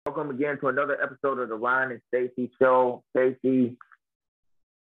Welcome again to another episode of the Ryne and Stacey Show. Stacey,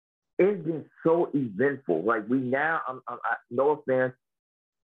 it's been so eventful. Like we now, no offense,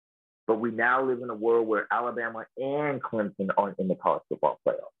 but we now live in a world where Alabama and Clemson are in the college football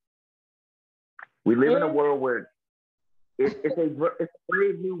playoff. We live in a It, world where it's a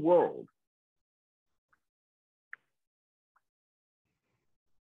brave new world.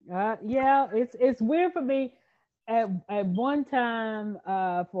 yeah, it's weird for me. At one time,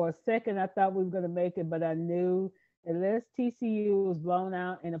 for a second, I thought we were gonna make it, but I knew unless TCU was blown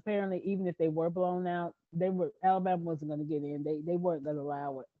out, and apparently, even if they were blown out, they were Alabama wasn't gonna get in. They weren't gonna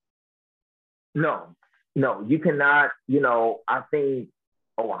allow it. No, no, you cannot. I think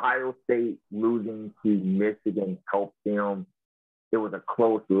Ohio State losing to Michigan helped them. It was a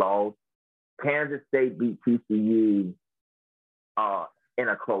close loss. Kansas State beat TCU uh, in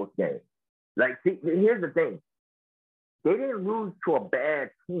a close game. Like, see, here's the thing: they didn't lose to a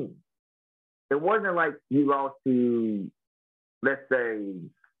bad team. It wasn't like you lost to, let's say,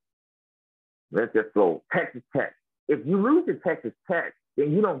 let's just go Texas Tech. If you lose to Texas Tech,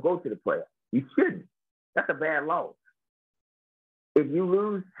 then you don't go to the playoffs. You shouldn't. That's a bad loss. If you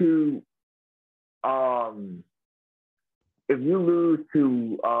lose to, um,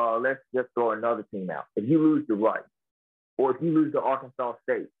 let's just throw another team out. If you lose to Rice, or if you lose to Arkansas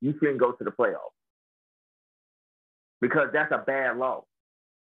State, you shouldn't go to the playoffs because that's a bad loss.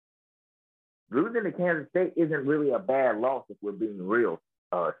 Losing to Kansas State isn't really a bad loss if we're being real,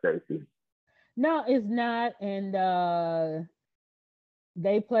 Stacey. No, it's not, and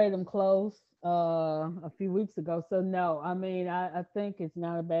they played them close a few weeks ago. So no, I mean I think it's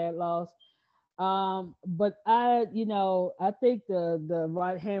not a bad loss. But I think the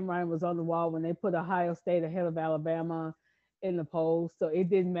right handwriting was on the wall when they put Ohio State ahead of Alabama in the polls. So it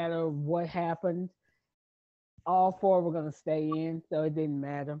didn't matter what happened. All four were gonna stay in, so it didn't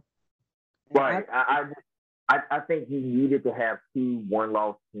matter. And I Right. I think he needed to have two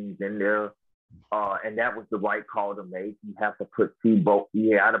one-loss teams in there, and that was the right call to make. You have to put two both.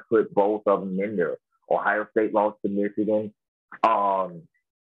 You had to put both of them in there. Ohio State lost to Michigan. Um,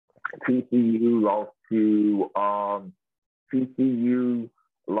 TCU lost to TCU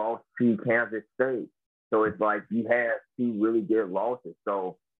lost to Kansas State. So it's like you had two really good losses.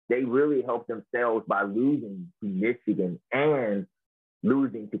 So they really helped themselves by losing to Michigan and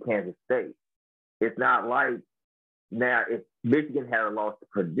losing to Kansas State. It's not like now if Michigan had a loss to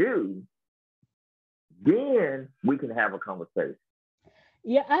Purdue, then we can have a conversation.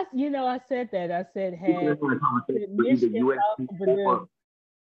 Yeah, I said that. I said We can had have a conversation for either Michigan lost USC to Purdue,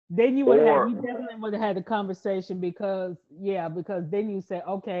 then or you definitely would have had a conversation because then you say,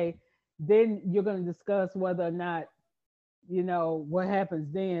 okay, then you're going to discuss whether or not what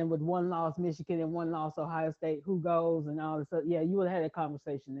happens then with one loss Michigan and one loss Ohio State, who goes and all this stuff. Yeah, you would have had a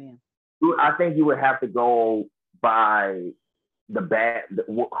conversation then. I think you would have to go by the bad.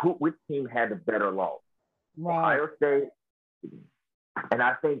 Which team had the better loss? Right. Ohio State, and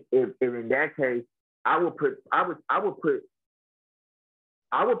I think if in that case, I would put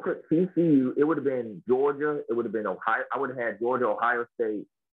TCU. It would have been Georgia. It would have been Ohio. I would have had Georgia, Ohio State,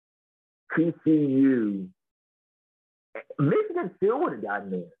 TCU. Michigan still would have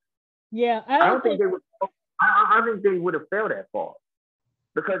gotten in. Yeah, I I don't don't think think. they would. I think they would have fell that far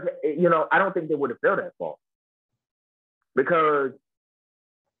because I don't think they would have fell that far because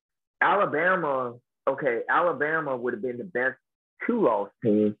Alabama. Okay, Alabama would have been the best two-loss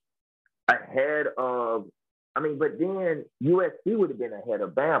team ahead of. I mean, but then USC would have been ahead of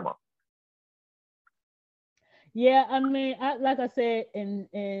Bama. Yeah, I mean, like I said,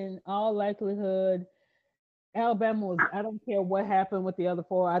 in all likelihood, Alabama was. I don't care what happened with the other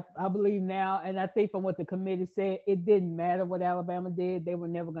four. I believe now, and I think from what the committee said, it didn't matter what Alabama did. They were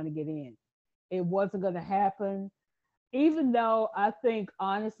never going to get in. It wasn't going to happen. Even though I think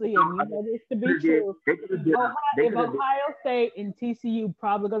honestly, and you know this to be true, They could have did. They If could have did. Ohio State and TCU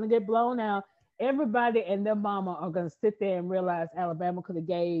probably going to get blown out, everybody and their mama are going to sit there and realize Alabama could have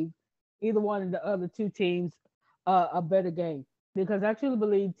gave either one of the other two teams a better game because I truly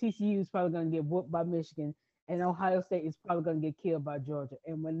believe TCU is probably going to get whooped by Michigan and Ohio State is probably going to get killed by Georgia.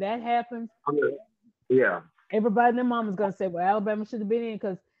 And when that happens, Yeah. everybody and their mom is going to say, well, Alabama should have been in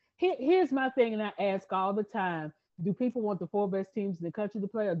because here's my thing, and I ask all the time, do people want the four best teams in the country to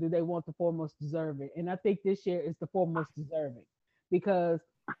play or do they want the four most deserving? And I think this year is the four most deserving because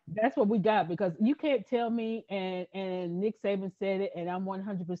that's what we got. Because you can't tell me, and Nick Saban said it, and I'm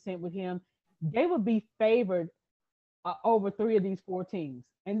 100% with him, they would be favored over three of these four teams.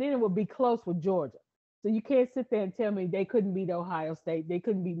 And then it would be close with Georgia. So you can't sit there and tell me they couldn't beat Ohio State, they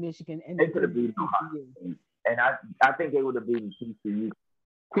couldn't beat Michigan, and They they could have couldn't beat beaten Ohio TCU. State, and I think they would have beaten TCU.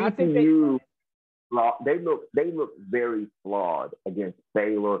 I think they TCU, they look very flawed against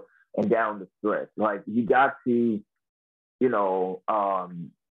Baylor and down the stretch. Like you got to, you know,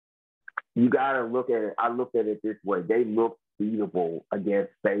 you got to look at it. I looked at it this way: they looked beatable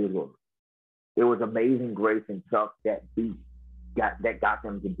against Baylor. It was Amazing Grace and Chuck that got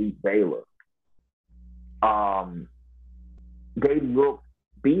them to beat Baylor. They look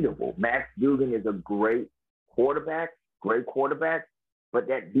beatable. Max Duggan is a great quarterback, but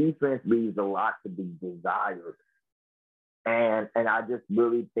that defense leaves a lot to be desired. And I just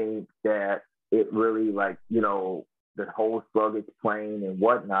really think that it really, like, the whole sluggish playing and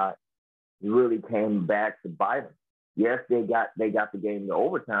whatnot really came back to bite them. Yes, they got the game to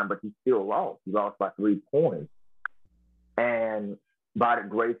overtime, but he still lost. He lost by 3 points. And by the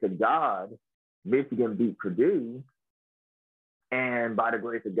grace of God, Michigan beat Purdue. And by the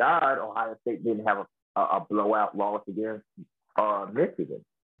grace of God, Ohio State didn't have a blowout loss against Michigan.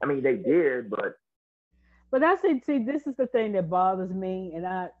 I mean, they did, but see, this is the thing that bothers me, and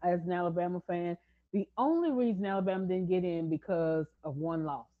I, as an Alabama fan, the only reason Alabama didn't get in because of one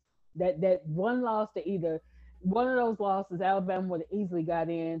loss. That one loss to either one of those losses, Alabama would have easily got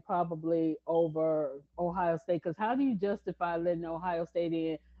in, probably over Ohio State. Because how do you justify letting Ohio State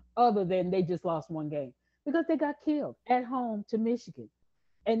in other than they just lost one game? Because they got killed at home to Michigan,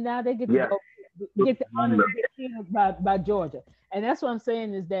 and now they get to yeah. go get the honor to get killed by Georgia. And that's what I'm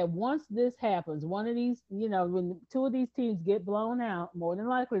saying is that once this happens, one of these, when 2 of these teams get blown out, more than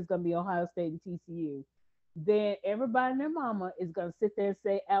likely it's going to be Ohio State and TCU. Then everybody and their mama is going to sit there and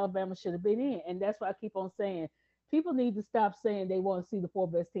say Alabama should have been in. And that's why I keep on saying people need to stop saying they want to see the 4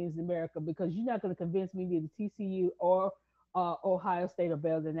 best teams in America, because you're not going to convince me neither TCU or Ohio State are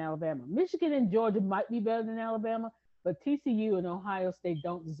better than Alabama. Michigan and Georgia might be better than Alabama, but TCU and Ohio State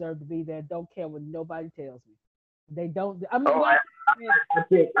don't deserve to be there. Don't care what nobody tells me. They don't. I mean, I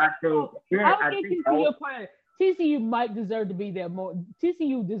think to your point, TCU might deserve to be there more.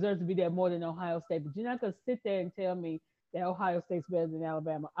 TCU deserves to be there more than Ohio State, but you're not going to sit there and tell me that Ohio State's better than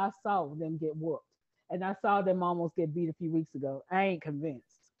Alabama. I saw them get whooped, and I saw them almost get beat a few weeks ago. I ain't convinced.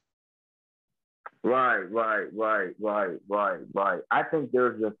 Right. I think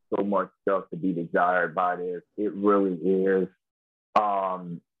there's just so much stuff to be desired by this. It really is.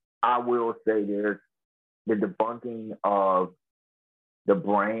 I will say this: the debunking of the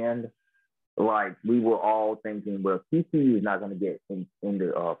brand. Like, we were all thinking, well, TCU is not going to get in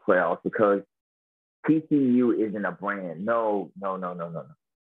the playoffs because TCU isn't a brand. No.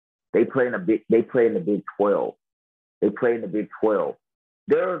 They play in the Big 12. They play in the Big 12.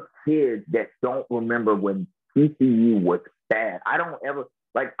 There are kids that don't remember when TCU was bad. I don't ever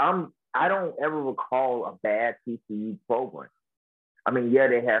recall a bad TCU program. I mean, yeah,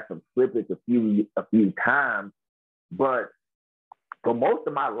 they had some slippage a few times, but for most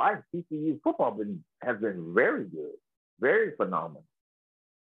of my life, TCU football has been very good, very phenomenal.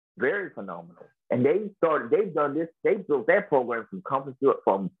 And they built that program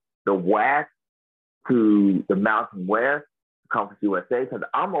from the WAC to the Mountain West, Conference USA. Because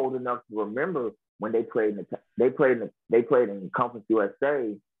I'm old enough to remember when they played in Conference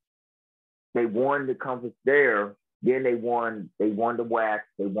USA. They won the conference there. Then they won the WAC.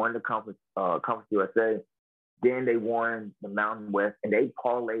 They won the Conference USA. Then they won the Mountain West, and they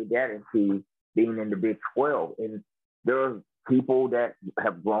parlayed that into being in the Big 12. And there are people that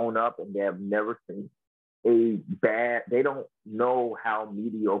have grown up and they have never seen they don't know how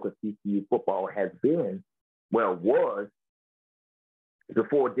mediocre TCU football has been, was,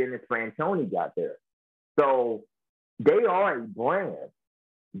 before Dennis Franchione got there. So they are a brand.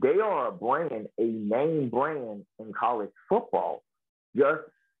 They are a brand, a name brand in college football, just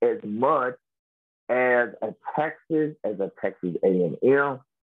as much as a Texas A&M.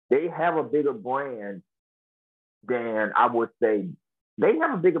 They have a bigger brand than, I would say, they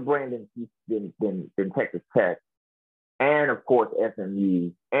have a bigger brand than Texas Tech, and of course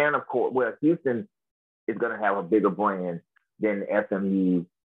SMU, and of course, Houston is going to have a bigger brand than SMU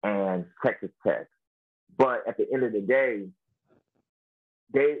and Texas Tech. But at the end of the day,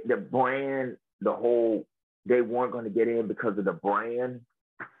 they weren't going to get in because of the brand.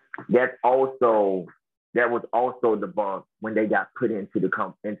 That was also debunked when they got put into the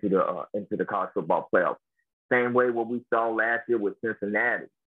college football playoff. Same way what we saw last year with Cincinnati.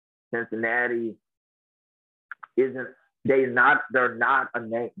 Cincinnati they're not a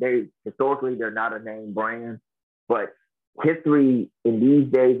name. Historically they're not a name brand, but history in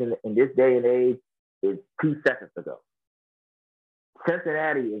these days, in this day and age, is 2 seconds ago.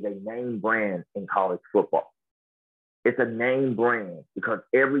 Cincinnati is a name brand in college football. It's a name brand because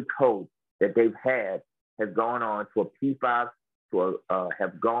every coach that they've had has gone on to a P5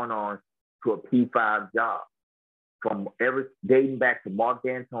 have gone on to a P5 job. From ever dating back to Mark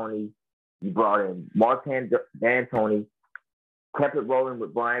D'Antoni, you brought in Mark D'Antoni, kept it rolling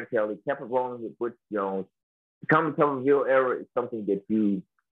with Brian Kelly, kept it rolling with Butch Jones. The Tommy Tuberville era is something that you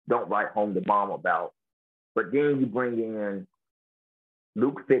don't write home to mom about. But then you bring in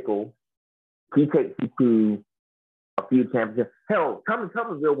Luke Fickell. He takes you to a few championships. Hell, Tommy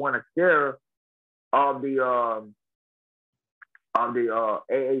Tuberville won a share of the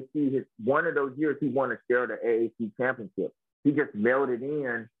AAC. One of those years, he won a share of the AAC championship. He just mailed it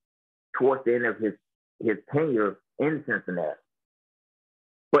in towards the end of his tenure in Cincinnati.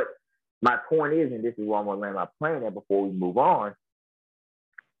 But my point is, and this is where I'm going to land my plane at before we move on,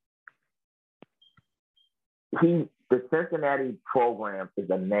 the Cincinnati program is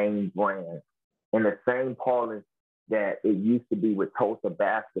a name brand in the same parlance that it used to be with Tulsa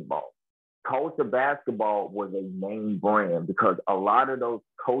basketball. Tulsa basketball was a name brand because a lot of those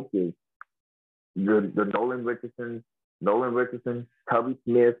coaches, the Nolan Richardson, Tubby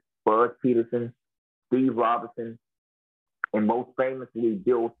Smith, Buzz Peterson, Steve Robinson, and most famously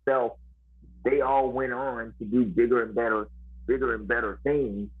Bill Self, they all went on to do bigger and better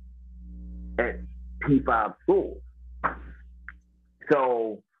things at P5 schools.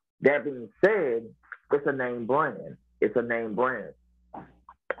 So that being said, it's a name brand.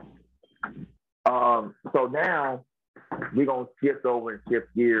 So now we're gonna shift over and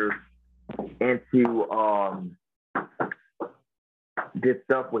shift gears into this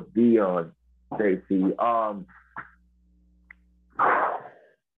stuff with Deion Sanders.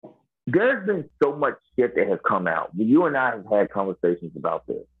 There's been so much shit that has come out. You and I have had conversations about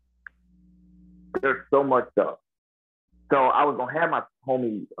this. There's so much stuff. So I was gonna have my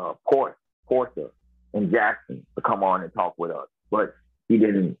homie Portia in Jackson to come on and talk with us, but he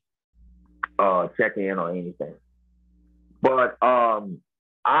didn't check in or anything. But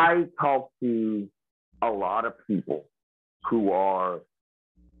I talked to a lot of people who are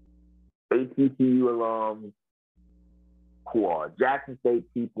HBCU alums, who are Jackson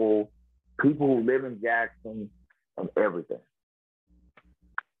State people who live in Jackson, and everything.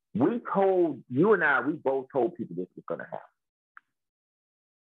 You and I both told people this was going to happen.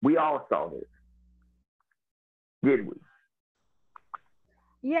 We all saw this, didn't we?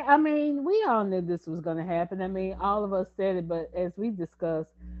 Yeah, I mean, we all knew this was going to happen. I mean, all of us said it, but as we discussed,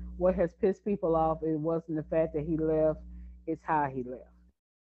 what has pissed people off, it wasn't the fact that he left, it's how he left.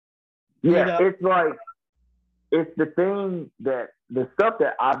 Yeah, it's the thing that the stuff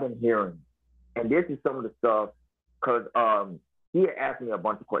that I've been hearing, and this is some of the stuff because he had asked me a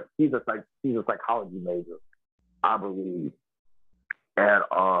bunch of questions. He's a psychology major, I believe,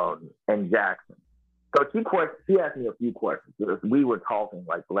 in Jackson. So she asked me a few questions. We were talking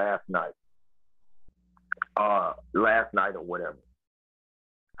like last night or whatever.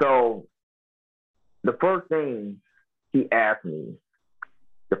 So the first thing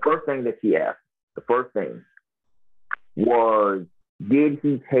was, did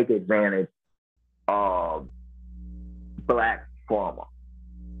he take advantage of Black trauma?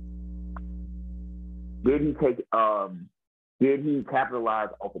 Did he capitalize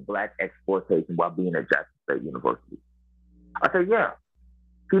off of Black exploitation while being at Jackson State University? I said, yeah,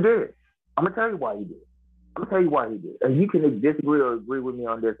 he did. I'm gonna tell you why he did. And you can disagree or agree with me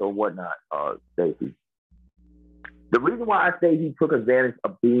on this or whatnot, Stacey. The reason why I say he took advantage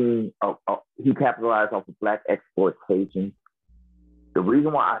of he capitalized off of Black exploitation, the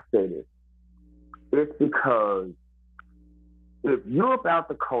reason why I say this is because if you're about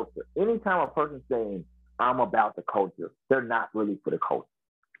the culture, anytime a person's saying, I'm about the culture, they're not really for the culture.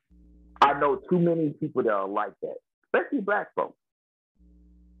 I know too many people that are like that, especially Black folks.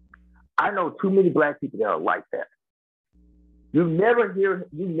 I know too many Black people that are like that. You never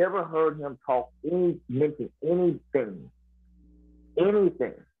heard him mention anything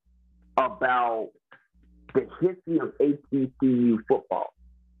about the history of HBCU football.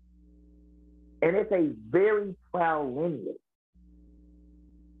 And it's a very proud lineage.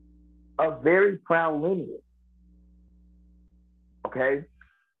 Okay?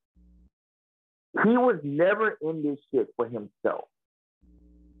 He was never in this shit for himself.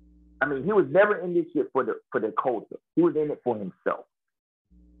 I mean, he was never in this shit for the culture. He was in it for himself.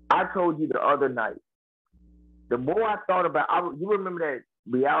 I told you the other night, the more I thought about, you remember that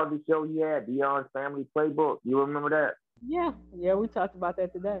reality show he had, Deion's Family Playbook? You remember that? Yeah, we talked about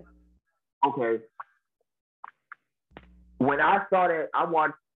that today. Okay. When I saw that, I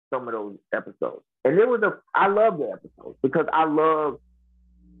watched some of those episodes. And I love the episodes because I love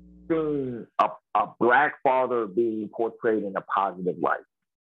seeing a Black father being portrayed in a positive light.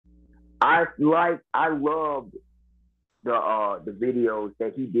 I loved the videos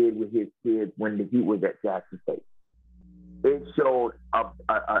that he did with his kids when he was at Jackson State. It showed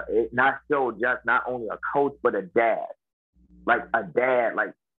it not showed just not only a coach but a dad, like a dad.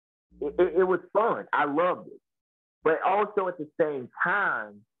 Like it was fun. I loved it, but also at the same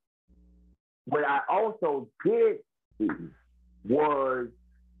time, what I also did see was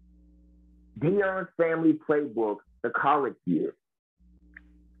Deion's family playbook, the college year,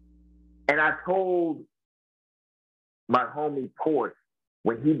 and I told my homie Porch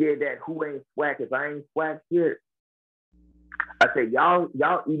when he did that, who ain't swag if I ain't swag shit. I said, y'all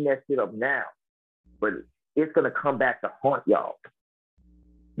eating that shit up now, but it's gonna come back to haunt y'all.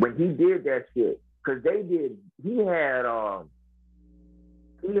 When he did that shit, because he had a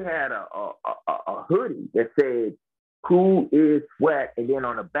hoodie that said, "Who is Sweat?" And then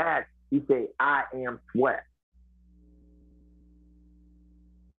on the back he said, "I am Sweat."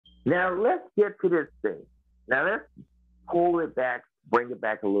 Now let's get to this thing. Now let's pull it back, bring it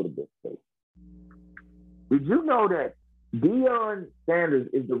back a little bit. Did you know that Deion Sanders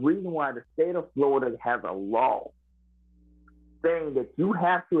is the reason why the state of Florida has a law saying that you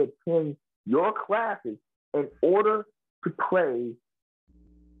have to attend your classes in order to play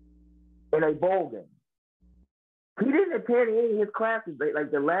in a bowl game? He didn't attend any of his classes.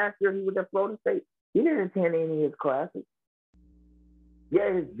 Like the last year he was at Florida State, he didn't attend any of his classes.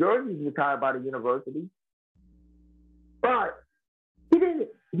 Yeah, his jersey's retired by the university, but he didn't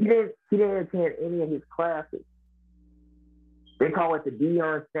attend any of his classes. They call it the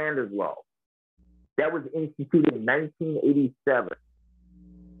Deion Sanders law. That was instituted in 1987.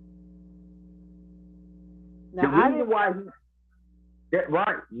 Now, the reason why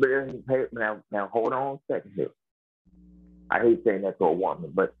now hold on a second here. I hate saying that to a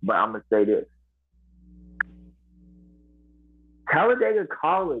woman, but I'm gonna say this. Talladega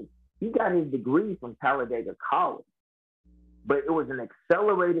College, he got his degree from Talladega College, but it was an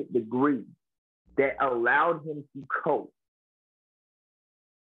accelerated degree that allowed him to coach.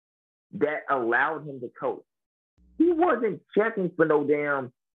 He wasn't checking for no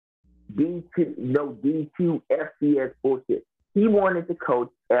damn D2 FCS bullshit. He wanted to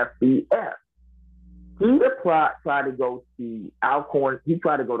coach FBS. He tried to go to Alcorn. He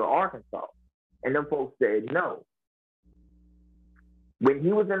tried to go to Arkansas, and them folks said no. When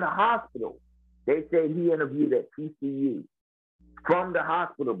he was in the hospital, they said he interviewed at TCU from the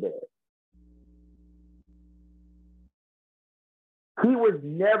hospital bed. He was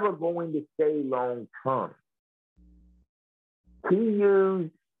never going to stay long term. He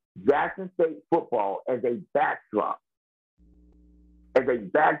used Jackson State football as a backdrop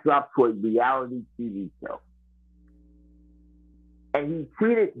to a reality TV show. And he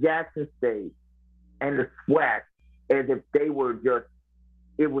treated Jackson State and the SWAC as if it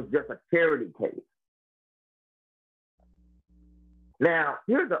was just a charity case. Now,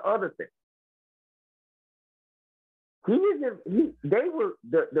 here's the other thing. Here's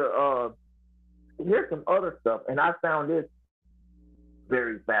some other stuff, and I found this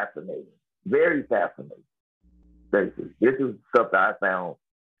very fascinating. Very fascinating. Basically, this is stuff that I found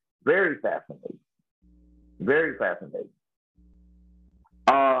very fascinating. Very fascinating.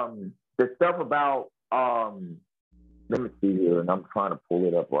 The stuff about let me see here, and I'm trying to pull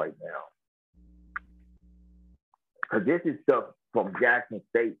it up right now. Because this is stuff from Jackson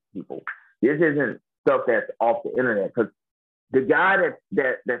State people. This isn't stuff that's off the internet. Because the guy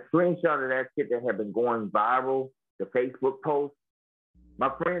that screenshot of that shit that had been going viral, the Facebook post, my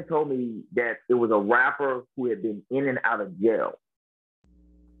friend told me that it was a rapper who had been in and out of jail.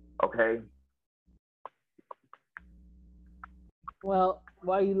 Okay? Well,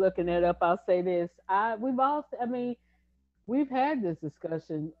 while you're looking it up, I'll say this. We've had this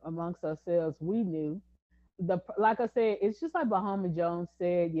discussion amongst ourselves. We knew like I said, it's just like Bahama Jones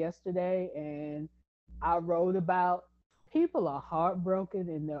said yesterday, and I wrote about. People are heartbroken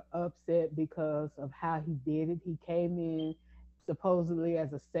and they're upset because of how he did it. He came in supposedly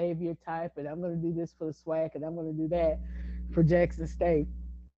as a savior type, and I'm going to do this for the SWAC, and I'm going to do that for Jackson State,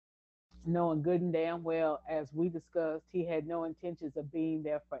 knowing good and damn well, as we discussed, he had no intentions of being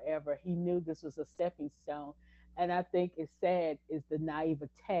there forever. He knew this was a stepping stone. And I think it's sad is the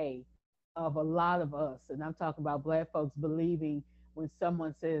naivete of a lot of us. And I'm talking about Black folks believing when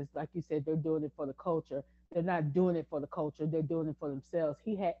someone says, like you said, they're doing it for the culture. They're not doing it for the culture. They're doing it for themselves.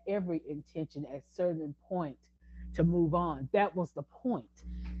 He had every intention at a certain point to move on. That was the point.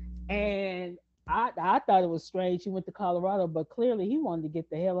 And I thought it was strange he went to Colorado, but clearly he wanted to get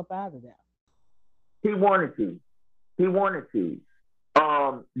the hell up out of there. He wanted to.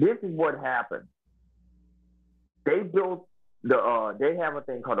 This is what happened. They built they have a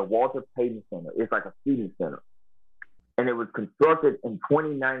thing called the Walter Payton Center. It's like a student center. and it was constructed in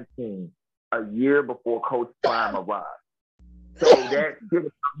 2019, a year before Coach Prime arrived. So that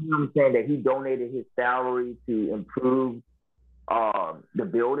gives him saying that he donated his salary to improve the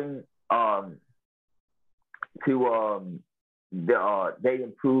building. They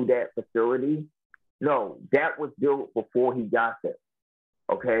improved that facility. No, that was built before he got there.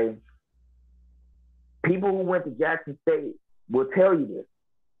 Okay. People who went to Jackson State will tell you this.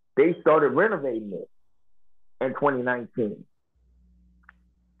 They started renovating it in 2019.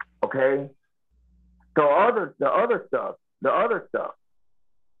 Okay. So the other stuff,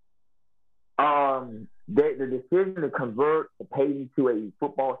 the decision to convert the Payton to a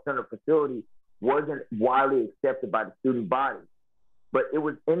football center facility wasn't widely accepted by the student body, but it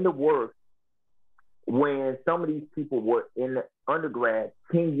was in the works when some of these people were in the undergrad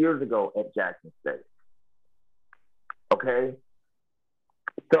 10 years ago at Jackson State. Okay?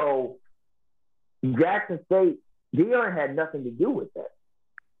 So Jackson State, Deion had nothing to do with that.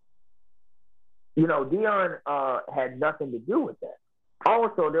 Deion had nothing to do with that.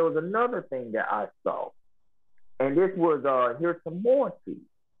 Also, there was another thing that I saw, and this was here's some more to you.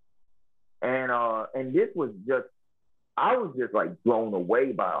 And this was just, I was just like blown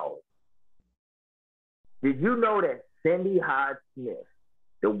away by all it. Did you know that Cindy Hyde Smith,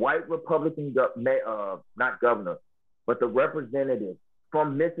 the white Republican, not governor, but the representative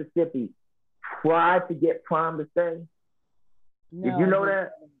from Mississippi, tried to get Prime to stay? No, did you know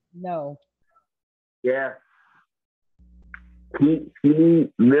that? No. Yeah. He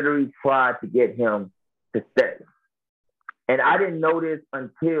literally tried to get him to stay. And I didn't know this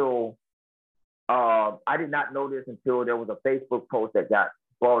until there was a Facebook post that got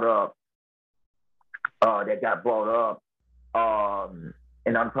brought up.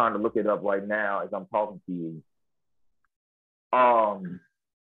 And I'm trying to look it up right now as I'm talking to you.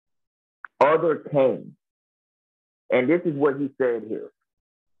 Other came, and this is what he said here.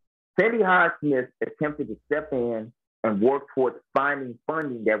 Cindy Hyde Smith attempted to step in and work towards finding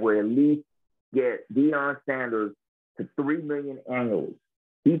funding that would at least get Deion Sanders to $3 million annually.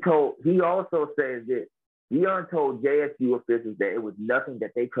 He also says that Deion told JSU officials that it was nothing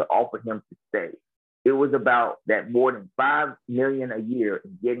that they could offer him to stay. It was about that more than $5 million a year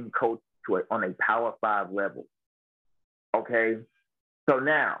in getting coached on a Power 5 level. Okay, so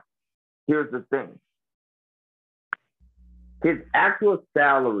now here's the thing. His actual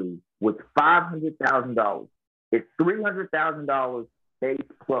salary was $500,000. It's $300,000 base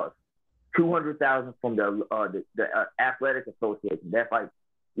plus $200,000 from the athletic association. That's like,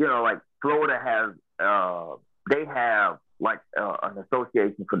 like Florida has, they have like an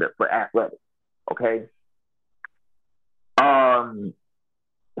association for athletics. Okay.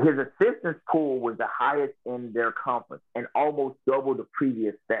 His assistance pool was the highest in their conference and almost double the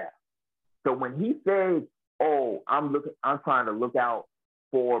previous staff. So when he says, "Oh, I'm trying to look out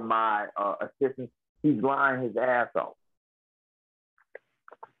for my assistants," he's lying his ass off.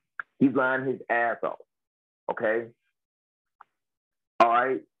 He's lying his ass off. Okay. All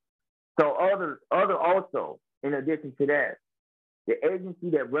right. So also, in addition to that, the agency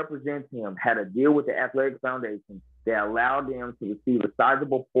that represents him had a deal with the Athletic Foundation that allowed them to receive a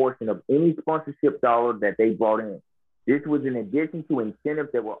sizable portion of any sponsorship dollar that they brought in. This was in addition to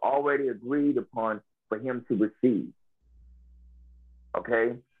incentives that were already agreed upon for him to receive.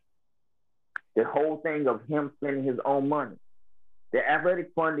 Okay? The whole thing of him spending his own money. The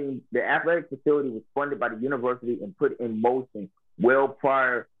athletic facility was funded by the university and put in motion well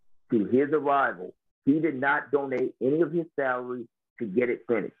prior to his arrival. He did not donate any of his salary to get it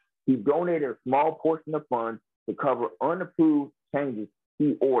finished. He donated a small portion of funds to cover unapproved changes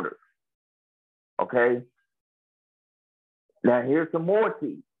he ordered. Okay? Now here's some more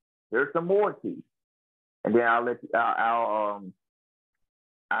tea. And then I'll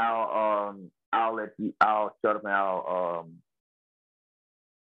shut up and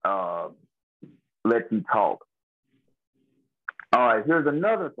I'll let you talk. All right, here's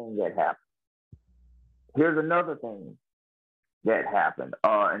another thing that happened.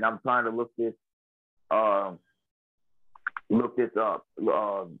 And I'm trying to look this up.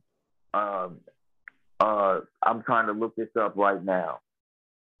 I'm trying to look this up right now.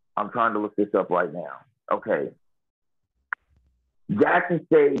 Okay. Jackson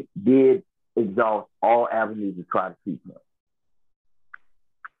State did exhaust all avenues to try to keep him.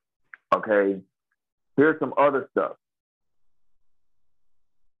 Okay. Here's some other stuff.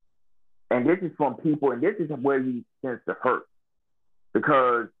 And this is from people, and this is where you sense the hurt.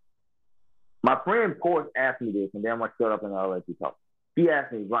 Because my friend Porce asked me this, and then I'm going to shut up and I'll let you talk. He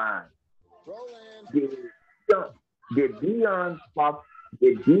asked me, Ryne, did Deion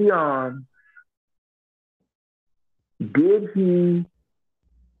Did he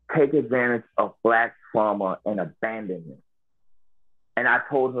take advantage of Black trauma and abandonment? And I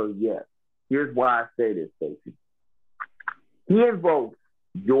told her yes. Here's why I say this, Stacey. He invoked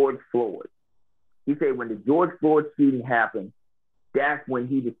George Floyd. He said when the George Floyd shooting happened, that's when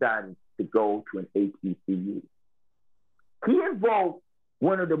he decided to go to an HBCU. He invoked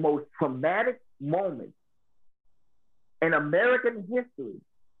one of the most traumatic moments in American history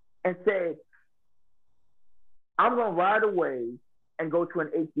and said, I'm going to ride away and go to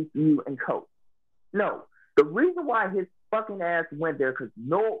an HBCU and coach. No, the reason why his fucking ass went there because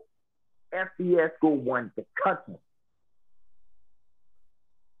no FBS school wanted to touch him.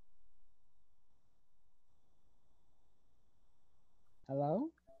 Hello?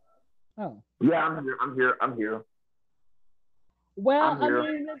 Oh. Yeah, I'm here. Well, I'm here.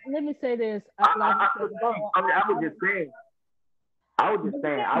 I mean, let me say this. I was just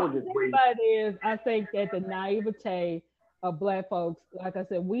saying. I was just waiting. But is, I think that the naivete of Black folks, like I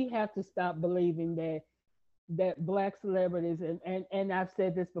said, we have to stop believing that Black celebrities, and I've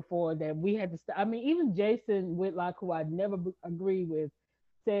said this before, that we had to stop. I mean, even Jason Whitlock, who I never agree with,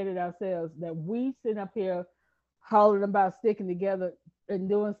 said it ourselves, that we sit up here hollering about sticking together and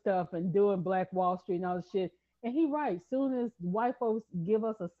doing stuff and doing Black Wall Street and all this shit. And he right, soon as white folks give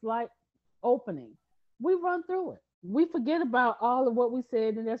us a slight opening, we run through it. We forget about all of what we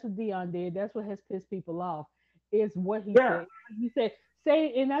said, and that's what Deion did. That's what has pissed people off. Is what he said. He said,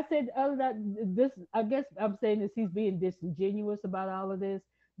 say, and I said other that this. I guess I'm saying this. He's being disingenuous about all of this.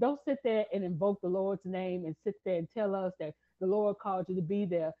 Don't sit there and invoke the Lord's name and sit there and tell us that the Lord called you to be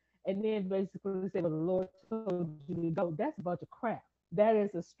there, and then basically say, "Well, the Lord told you to go." That's a bunch of crap. That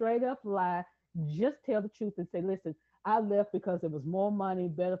is a straight up lie. Just tell the truth and say, "Listen, I left because there was more money,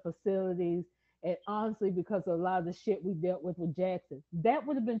 better facilities." And honestly, because of a lot of the shit we dealt with Jackson, that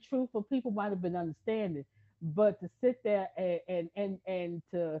would have been truthful. People might have been understanding, but to sit there and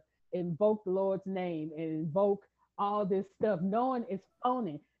to invoke the Lord's name and invoke all this stuff, knowing it's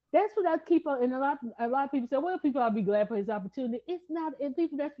phony. That's what I keep on. And a lot of people say, "Well, people, I'll be glad for his opportunity." It's not. And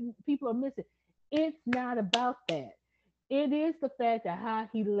people are missing. It's not about that. It is the fact that how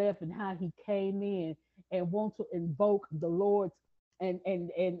he left and how he came in and want to invoke the Lord's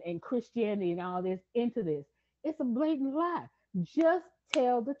and Christianity and all this into this. It's a blatant lie. Just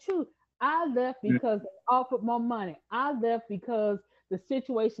tell the truth. I left because they offered more money. I left because the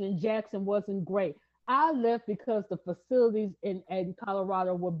situation in Jackson wasn't great. I left because the facilities in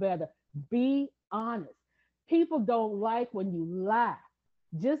Colorado were better. Be honest. People don't like when you lie.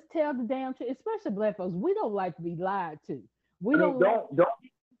 Just tell the damn truth, especially Black folks. We don't like to be lied to. We don't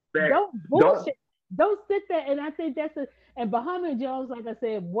bullshit. Don't sit there. And I think and Muhammad Jones, like I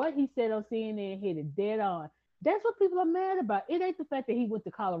said, what he said on CNN hit it dead on. That's what people are mad about. It ain't the fact that he went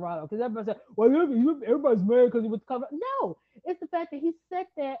to Colorado, because everybody said, "Well, everybody's mad because he went to Colorado." No, it's the fact that he sat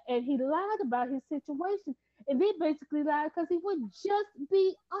there and he lied about his situation, and they basically lied because he would just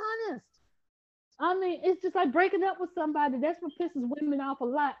be honest. I mean, it's just like breaking up with somebody. That's what pisses women off a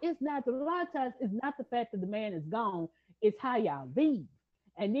lot. It's not a lot of times. It's not the fact that the man is gone. It's how y'all leave,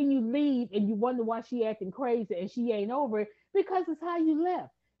 and then you leave and you wonder why she acting crazy and she ain't over it because it's how you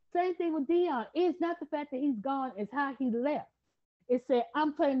left. Same thing with Deion. It's not the fact that he's gone. It's how he left. It said,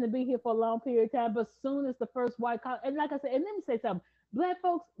 "I'm planning to be here for a long period of time, but soon as the first white collar," and like I said, and let me say something, Black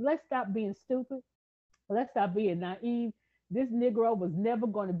folks, let's stop being stupid. Let's stop being naive. This Negro was never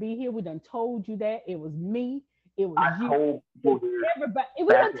going to be here. We done told you that. It was me. It was you. Everybody. We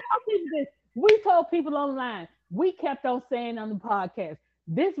done told people this. We told people online. We kept on saying on the podcast,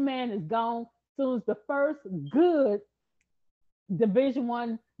 this man is gone. Soon as the first good Division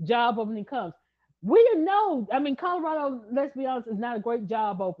I job opening comes. We didn't know. I mean, Colorado, let's be honest, is not a great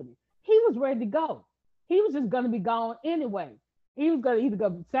job opening. He was ready to go. He was just going to be gone anyway. He was going to either go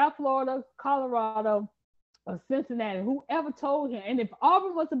to South Florida, Colorado, or Cincinnati. Whoever told him. And if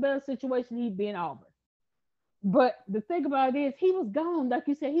Auburn was a better situation, he'd be in Auburn. But the thing about it is, he was gone. Like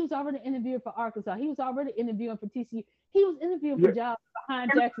you said, he was already interviewing for Arkansas. He was already interviewing for TCU. He was interviewing for jobs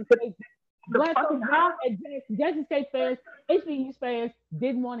behind Jackson State. Black folks at Jackson State fans, HBU fans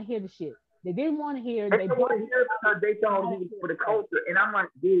didn't want to hear the shit. They didn't want to hear. They didn't want to hear because they thought he was for the culture. And I'm like,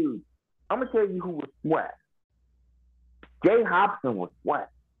 dude, I'm gonna tell you who was sweat. Jay Hobson was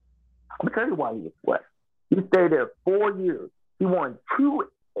sweat. I'm gonna tell you why he was sweat. He stayed there 4 years. He won 2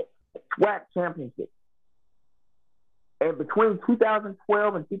 SWAC championships. And between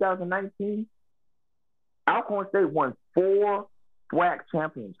 2012 and 2019, Alcorn State won 4 SWAC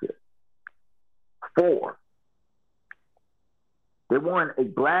championships. 4. They won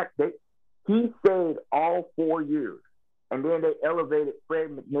he stayed all 4 years. And then they elevated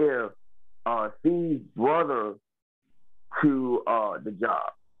Fred McNair, Steve's brother, to the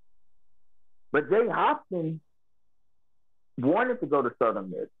job. But Jay Hopkins wanted to go to Southern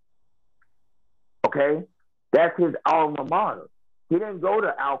Miss. Okay, that's his alma mater. He didn't go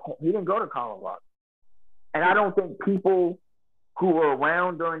to Colorado, and I don't think people who were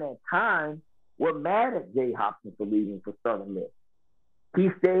around during that time were mad at Jay Hopkins for leaving for Southern Miss. He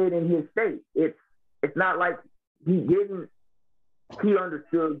stayed in his state. It's not like he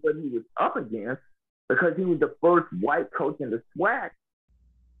understood what he was up against because he was the first white coach in the SWAC.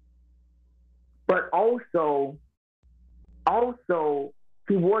 But also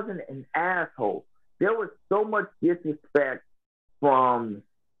he wasn't an asshole. There was so much disrespect from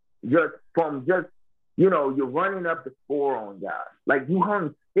just you're running up the score on guys. Like you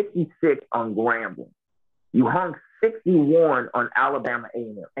hung 66 on Grambling. You hung 61 on Alabama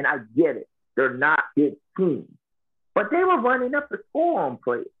A&M. And I get it. They're not big teams. But they were running up the score on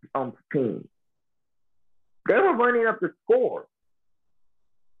teams. They were running up the score.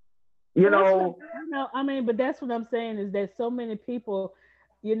 But that's what I'm saying is that so many people,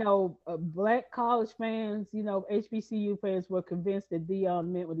 black college fans, HBCU fans were convinced that Deion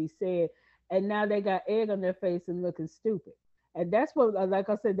meant what he said, and now they got egg on their face and looking stupid. And that's what, like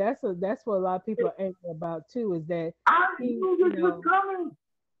I said, that's what a lot of people are angry about too. Is that I knew this was coming.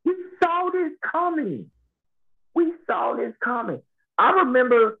 We saw this coming. I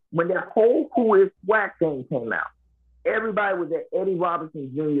remember when that whole Who Is SWAC thing came out. Everybody was at Eddie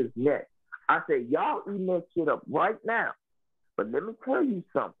Robinson Jr.'s neck. I said, y'all eating that shit up right now. But let me tell you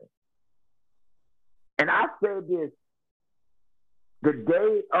something. And I said this the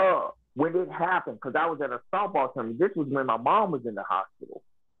day of when it happened, because I was at a softball tournament. This was when my mom was in the hospital.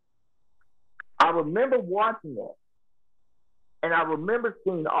 I remember watching that. And I remember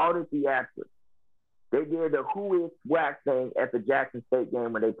seeing all the theatrics. They did the Who Is SWAC thing at the Jackson State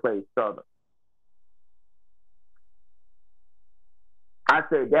game when they played Southern. I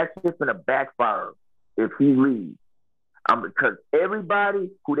said, that's just going to backfire if he leaves. Because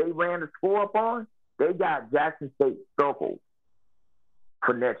everybody who they ran the score up on, they got Jackson State circled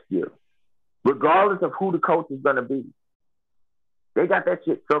for next year. Regardless of who the coach is going to be. They got that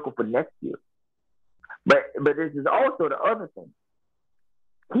shit circled for next year. But this is also the other thing.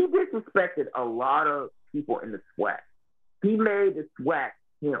 He disrespected a lot of people in the SWAC. He made the SWAC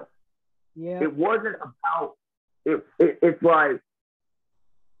him. Yeah. It wasn't about it's like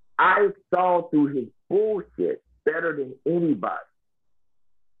I saw through his bullshit better than anybody.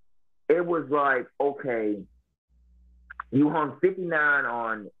 It was like, okay, you hung 59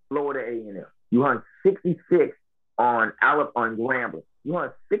 on Florida A&M. You hung 66 on Grambling. You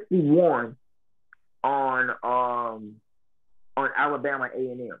hung 61 on Alabama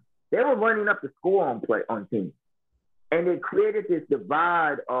A&M. They were running up the score on teams. And it created this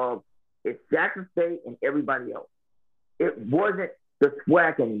divide of it's Jackson State and everybody else. It wasn't the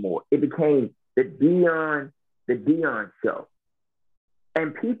SWAC anymore. It became the Deion show.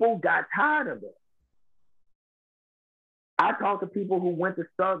 And people got tired of it. I talked to people who went to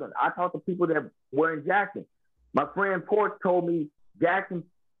Southern. I talked to people that were in Jackson. My friend Porch told me Jackson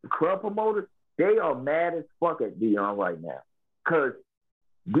club promoters, they are mad as fuck at Deion right now. Because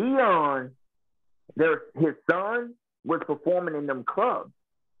Deion, his son was performing in them clubs.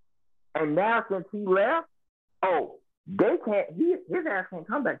 And now since he left, his ass can't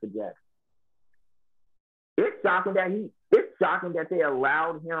come back to Jackson. It's shocking that they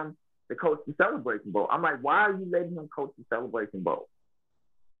allowed him to coach the Celebration Bowl. I'm like, why are you letting him coach the Celebration Bowl?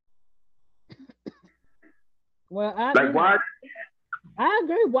 Well, why? I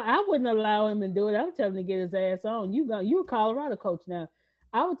agree. Well, I wouldn't allow him to do it. I would tell him to get his ass on. You're a Colorado coach now.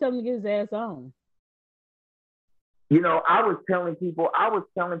 I would tell him to get his ass on. I was telling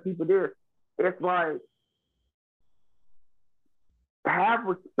people this. It's like, have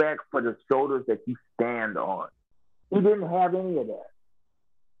respect for the shoulders that you stand on. He didn't have any of that.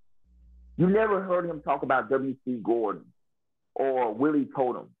 You never heard him talk about W.C. Gordon or Willie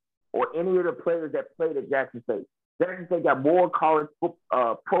Totem or any of the players that played at Jackson State. Jackson State got more college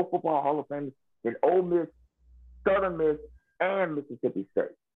pro football Hall of Famers than Ole Miss, Southern Miss, and Mississippi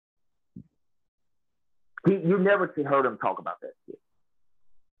State. You never heard him talk about that shit.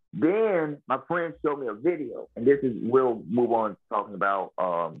 Then my friend showed me a video, and we'll move on talking about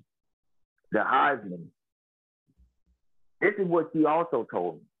the Heisman. This is what she also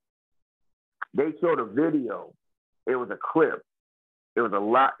told me. They showed a video. It was a clip. It was a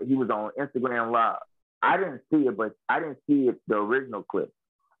lot. He was on Instagram Live. I didn't see it, the original clip.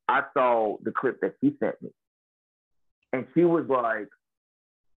 I saw the clip that she sent me. And she was like,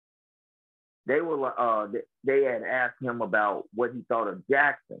 they had asked him about what he thought of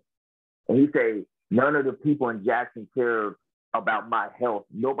Jackson. And he said, None of the people in Jackson cared about my health.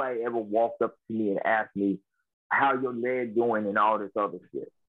 Nobody ever walked up to me and asked me how your leg doing and all this other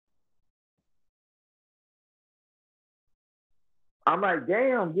shit. I'm like,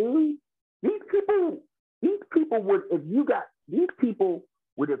 damn, dude. These people would, if you got, these people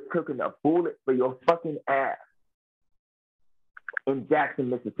would have taken a bullet for your fucking ass in Jackson,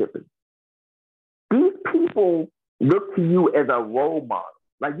 Mississippi. These people look to you as a role model.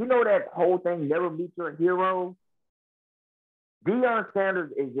 Like, you know that whole thing, never meet your hero? Deion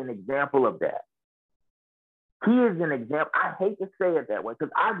Sanders is an example of that. He is an example. I hate to say it that way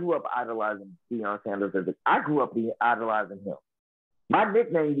because I grew up idolizing Deion Sanders. I grew up idolizing him. My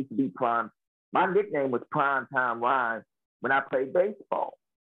nickname used to be Prime. My nickname was Prime Time Ryne when I played baseball.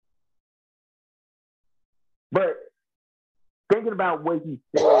 But thinking about what he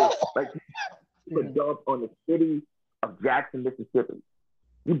said, like he took a dump on the city of Jackson, Mississippi.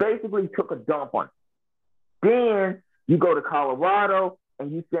 You basically took a dump on it. Then you go to Colorado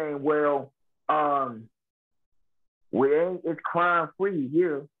and you saying, well, it's crime free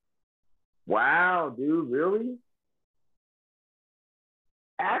here. Wow, dude, really?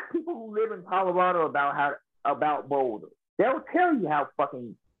 Ask people who live in Colorado about Boulder. They'll tell you how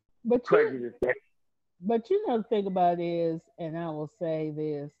fucking prejudiced that is. But you know the thing about it is, and I will say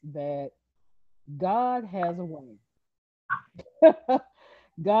this, that God has a way.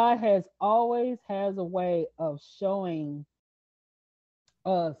 God always has a way of showing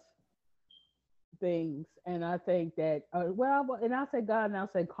us things, and I think that and I'll say God and I'll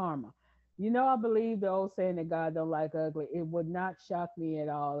say karma. You know, I believe the old saying that God don't like ugly. It would not shock me at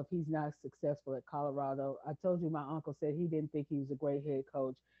all if he's not successful at Colorado. I told you my uncle said he didn't think he was a great head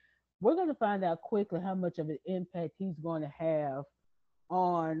coach. We're going to find out quickly how much of an impact he's going to have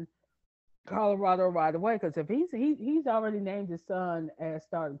on Colorado right away. Because if he's already named his son as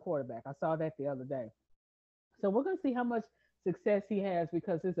starting quarterback, I saw that the other day. So we're going to see how much success he has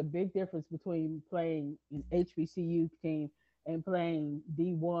because there's a big difference between playing an HBCU team and playing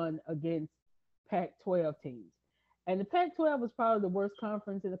D1 against Pac-12 teams. And the Pac-12 was probably the worst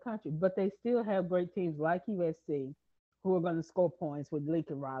conference in the country, but they still have great teams like USC who are going to score points with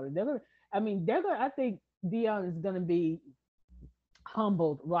Lincoln Riley. I think Deion is going to be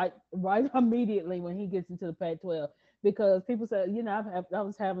humbled right immediately when he gets into the Pac-12 because people say, I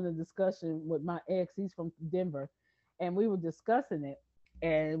was having a discussion with my ex. He's from Denver, and we were discussing it,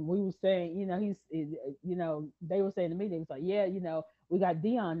 and we were saying, they were saying to me, they was like, yeah, we got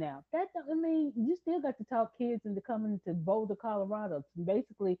Deion now. You still got to talk kids into coming to Boulder, Colorado.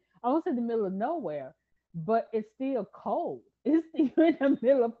 Basically, I won't say the middle of nowhere, but it's still cold. It's still in the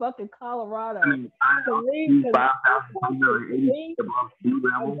middle of fucking Colorado.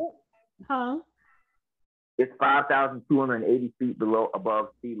 Huh? It's 5,280 feet above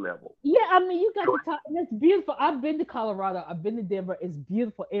sea level. Yeah, you got to talk. And it's beautiful. I've been to Colorado. I've been to Denver. It's a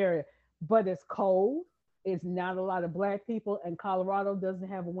beautiful area, but it's cold. It's not a lot of black people, and Colorado doesn't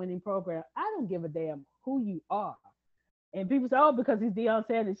have a winning program. I don't give a damn who you are. And people say, oh, because he's Deion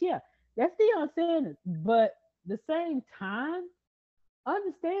Sanders. Yeah, that's Deion Sanders. But the same time,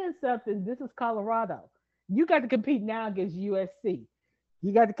 understand something. This is Colorado. You got to compete now against USC.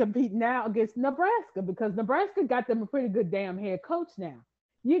 You got to compete now against Nebraska because Nebraska got them a pretty good damn head coach now.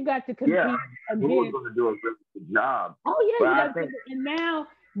 You got to compete against. Who's going to do a really good job? Oh yeah, and now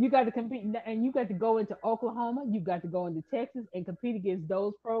you got to compete, and you got to go into Oklahoma. You got to go into Texas and compete against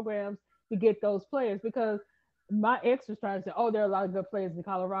those programs to get those players because my ex was trying to say, oh, there are a lot of good players in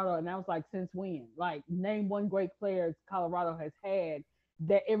Colorado, and I was like, since when? Like, name one great player Colorado has had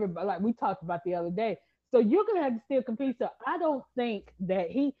that everybody, like we talked about the other day. So you're gonna have to still compete. So I don't think that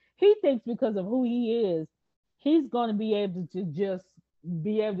he thinks because of who he is, he's gonna be able to just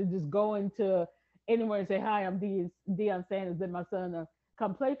go into anywhere and say, hi, I'm Deion Sanders, and my son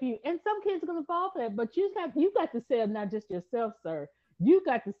come play for you. And some kids are gonna fall for that, but you got to sell not just yourself, sir. You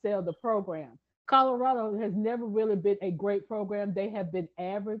got to sell the program. Colorado has never really been a great program. They have been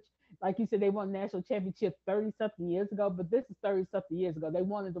average. Like you said, they won national championship 30-something years ago, but this is 30-something years ago. They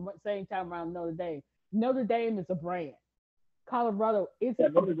won at the same time around Notre Dame. Notre Dame is a brand. Colorado isn't. Yeah,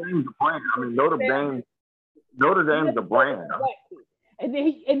 Notre Dame is a brand. I mean, Notre Dame is a brand. And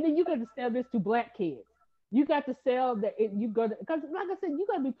then you got to sell this to black kids. You got to sell that. Because, like I said, you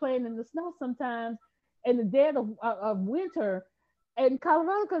got to be playing in the snow sometimes, in the dead of winter. And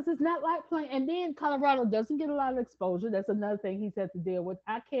Colorado, because it's not like playing. And then Colorado doesn't get a lot of exposure. That's another thing he's had to deal with.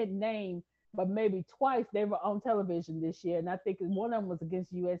 I can't name, but maybe twice they were on television this year. And I think one of them was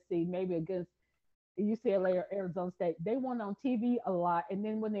against USC, maybe against UCLA or Arizona State. They weren't on TV a lot. And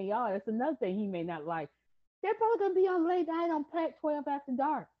then when they are, that's another thing he may not like. They're probably going to be on late night on Pac-12 after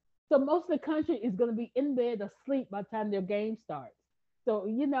dark. So most of the country is going to be in bed asleep by the time their game starts. So,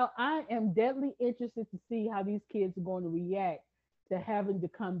 I am deadly interested to see how these kids are going to react to having to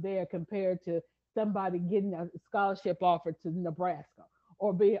come there compared to somebody getting a scholarship offer to Nebraska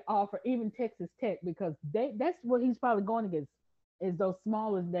or being offered even Texas Tech, because that's what he's probably going against, is those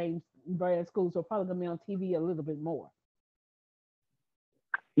smaller names brand schools are probably going to be on TV a little bit more.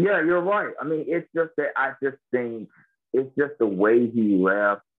 Yeah, you're right. I mean, it's just that I just think it's just the way he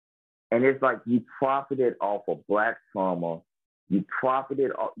left. And it's like you profited off of black trauma. You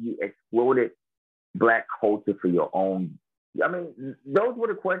exploited black culture for your own. I mean, those were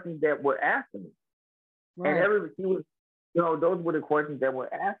the questions that were asking me. And Right. he was, those were the questions that were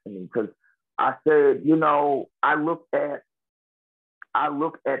asking me because I said, I look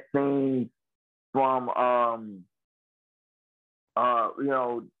at things from,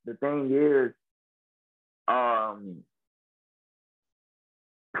 the thing is, um,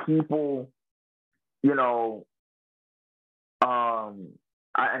 people, you know, I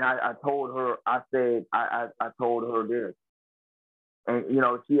told her, I said, I told her this, and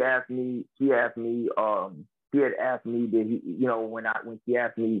she had asked me, did he, when she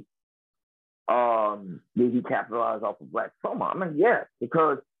asked me, did he capitalize off of black trauma? I mean, yes,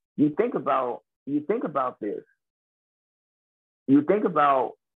 because you think about this, you think about this, you think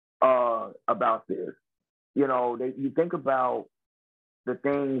about the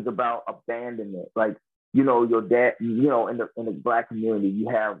things about abandonment, like your dad, in the black community, you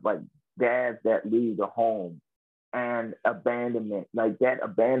have like dads that leave the home and abandonment, like that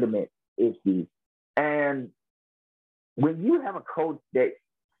abandonment issue. And when you have a coach that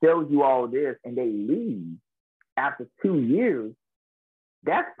tells you all this and they leave after 2 years,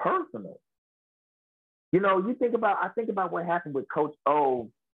 that's personal. I think about what happened with Coach O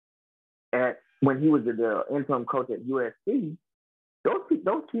at when he was the interim coach at USC.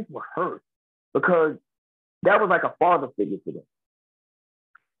 Those kids were hurt because that was like a father figure to them.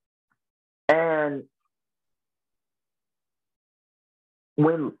 And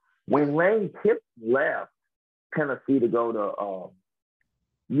when Lane Kiffin left Tennessee to go to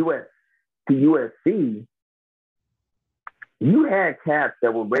USC, you had cats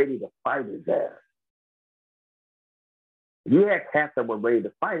that were ready to fight his ass. You had cats that were ready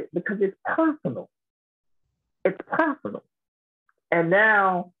to fight it because it's personal. It's personal. And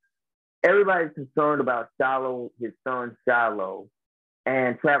now everybody's concerned about Shiloh, his son Shiloh,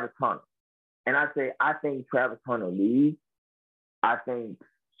 and Travis Hunter. And I think Travis Hunter leaves. I think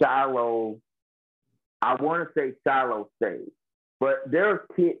Shiloh, I want to say Shiloh stays. But there are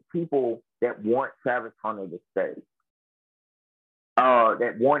people that want Travis Hunter to stay,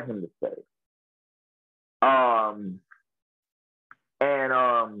 that want him to stay.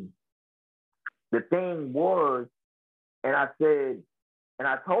 And the thing was, and I said, and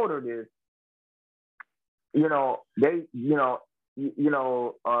I told her this, they, you don't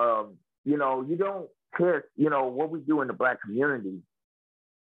test, what we do in the black community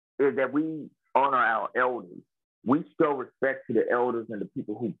is that we honor our elders. We show respect to the elders and the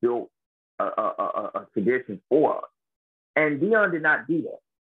people who built a tradition for us. And Deion did not do that.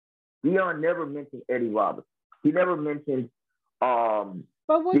 Deion never mentioned Eddie Robertson. He never mentioned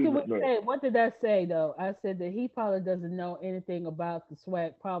But what did Steve we McMahon. say? What did I say though? I said that he probably doesn't know anything about the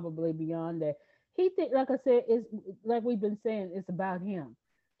swag, probably beyond that. He think, like I said, it's like we've been saying, it's about him.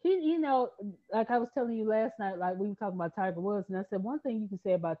 He, like I was telling you last night, like we were talking about Tiger Woods, and I said one thing you can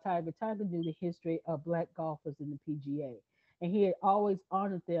say about Tiger. Tiger knew the history of black golfers in the PGA, and he had always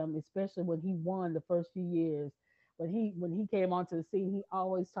honored them, especially when he won the first few years. When he came onto the scene, he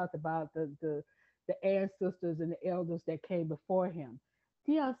always talked about the ancestors and the elders that came before him.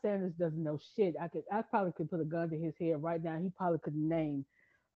 Deion Sanders doesn't know shit. I probably could put a gun to his head right now. He probably could name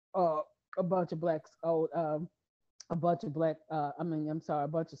uh, a bunch of blacks, a bunch of black. I mean, I'm sorry, a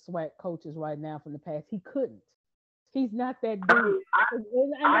bunch of swag coaches right now from the past. He couldn't. He's not that dude.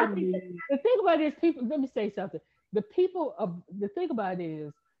 And I I think that mean, the thing about it is, people. Let me say something. The thing about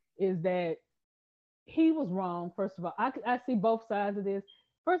it is that he was wrong. First of all, I see both sides of this.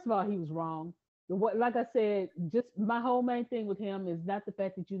 First of all, he was wrong. What, like I said, just my whole main thing with him is not the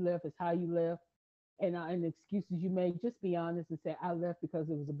fact that you left, it's how you left, and the excuses you made. Just be honest and say I left because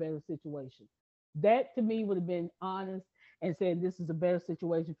it was a better situation. That to me would have been honest and saying this is a better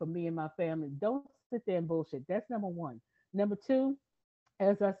situation for me and my family. Don't sit there and bullshit. That's number one. Number two,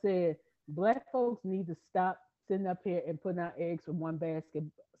 as I said, black folks need to stop sitting up here and putting our eggs in one basket.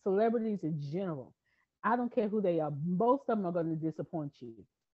 Celebrities in general, I don't care who they are. Most of them are going to disappoint you.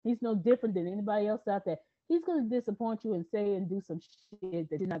 He's no different than anybody else out there. He's going to disappoint you and say and do some shit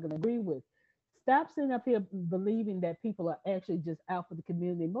that you're not going to agree with. Stop sitting up here believing that people are actually just out for the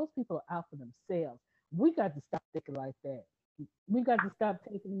community. Most people are out for themselves. We got to stop thinking like that. We got to stop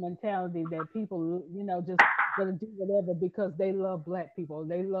taking the mentality that people, just gonna do whatever because they love black people,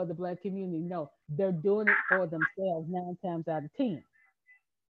 they love the black community. No, they're doing it for themselves 9 times out of 10.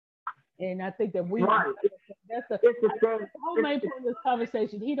 And I think that Right. that's the, It's the I, same. the whole main point of this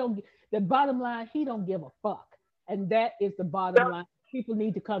conversation. The bottom line, he don't give a fuck. And that is the bottom line. People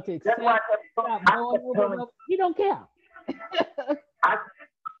need to come to That's why accept, stop going over and over. He don't care. I,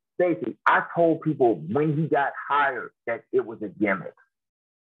 Stacey, I told people when he got hired that it was a gimmick.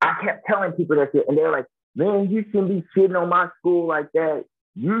 I kept telling people that shit, and they're like, man, you shouldn't be shitting on my school like that.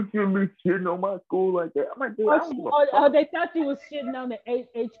 You shouldn't be shitting on my school like that. I'm like, dude, I don't give a fuck. They thought you was shitting on the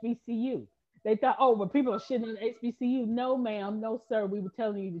HBCU. They thought, oh, when people are shitting on the HBCU, no, ma'am, no, sir, we were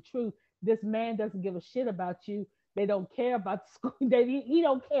telling you the truth. This man doesn't give a shit about you. They don't care about the school. He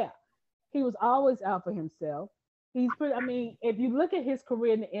don't care. He was always out for himself. He's pretty. I mean, if you look at his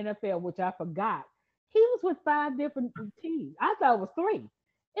career in the NFL, which I forgot, he was with 5 different teams. I thought it was 3.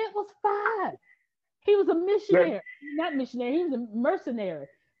 It was 5. He was a missionary, not missionary. He was a mercenary.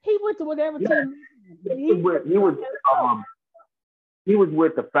 He went to whatever team. He was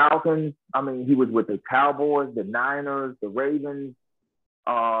with the Falcons. I mean, he was with the Cowboys, the Niners, the Ravens,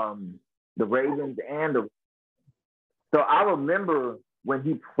 and the. So I remember when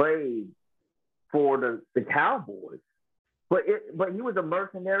he played for the Cowboys, but he was a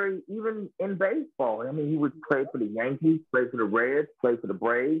mercenary even in baseball. I mean, he would play for the Yankees, play for the Reds, play for the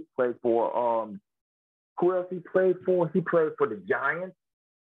Braves, play for who else he played for? He played for the Giants.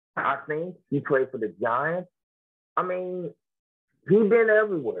 I think he played for the Giants. I mean, he's been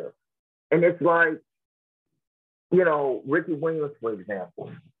everywhere. And it's like, Ricky Williams, for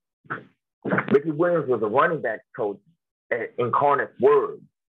example. Ricky Williams was a running back coach at Incarnate Word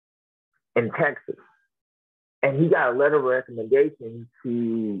in Texas. And he got a letter of recommendation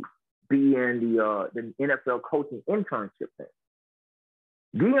to be in the NFL coaching internship thing.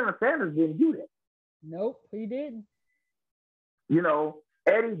 Deion Sanders didn't do that. Nope, he didn't.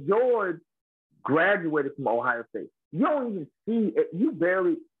 Eddie George graduated from Ohio State. You don't even see it. You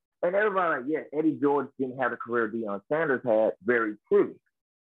barely, and everybody like, yeah, Eddie George didn't have the career Deion Sanders had. Very true.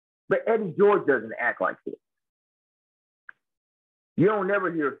 But Eddie George doesn't act like this. You don't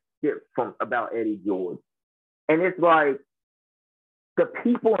never hear shit about Eddie George. And it's like the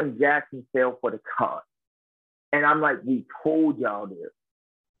people in Jackson fell for the con. And I'm like, we told y'all this.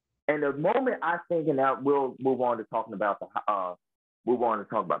 And the moment I think, and now we'll move on to talking about the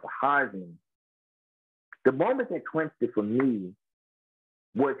Heisman. The moment that clinched it for me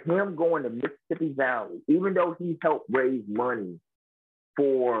was him going to Mississippi Valley, even though he helped raise money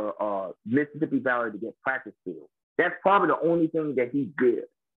for Mississippi Valley to get practice field. That's probably the only thing that he did.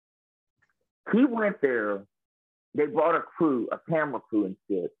 He went there. They brought a camera crew and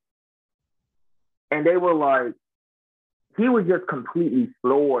shit. And they were like, he was just completely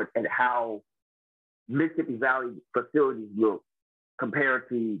floored at how Mississippi Valley facilities look compared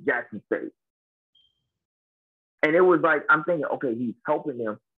to Jackson State. And it was like, I'm thinking, okay, he's helping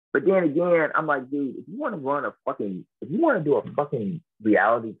them. But then again, I'm like, dude, if you want to do a fucking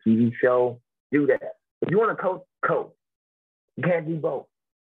reality TV show, do that. If you want to coach. You can't do both.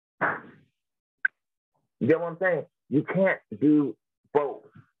 You get what I'm saying? You can't do both.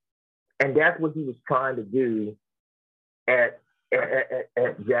 And that's what he was trying to do at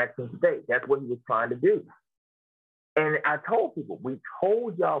Jackson State. That's what he was trying to do. And I told people, we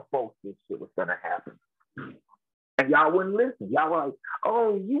told y'all folks this shit was going to happen. And y'all wouldn't listen. Y'all were like,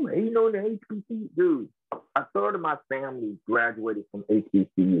 oh, the HBCU. Dude, a third of my family graduated from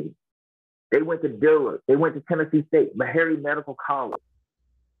HBCU. They went to Dillard. They went to Tennessee State, Meharry Medical College.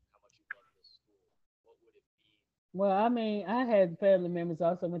 Well, I mean, I had family members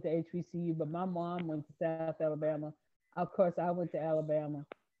also went to HBCU, but my mom went to South Alabama. Of course, I went to Alabama.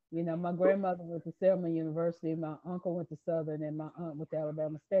 My grandmother went to Selma University, my uncle went to Southern, and my aunt went to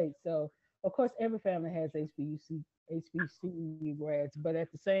Alabama State. So, of course, every family has HBCU grads. But at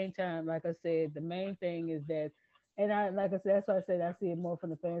the same time, like I said, the main thing is that, and like I said, that's why I said I see it more from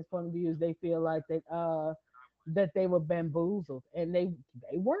the fans' point of view, is they feel like that they were bamboozled, and they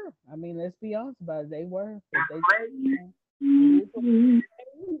were. I mean, let's be honest about it, they were.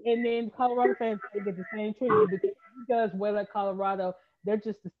 And then Colorado fans get the same treatment because he does well at Colorado. They're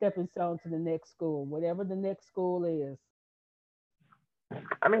just a stepping stone to the next school, whatever the next school is.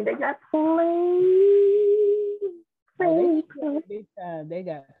 I mean, they got played. Oh, they got big time. They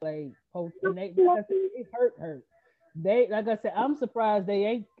got played. And they hurt. They, like I said, I'm surprised they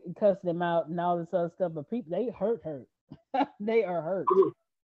ain't cussing them out and all this other stuff. But people, they hurt. They are hurt.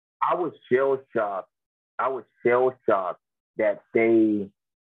 I was shell shocked. I was shell shocked that they.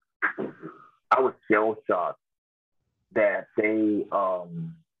 I was shell shocked that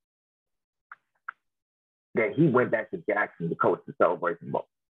that he went back to Jackson to coach the Celebration Bowl.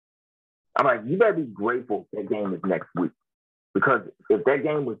 I'm like, you better be grateful that game is next week, because if that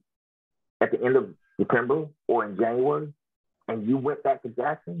game was at the end of December or in January, and you went back to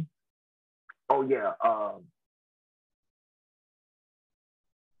Jackson, oh yeah,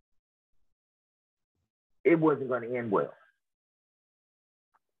 it wasn't going to end well.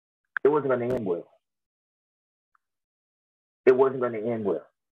 It wasn't going to end well. It wasn't going to end well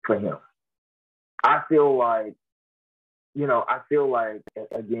for him. I feel like,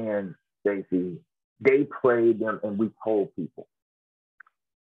 again, Stacey, they played them and we told people.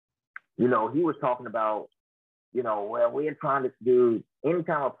 He was talking about, well, we're trying to do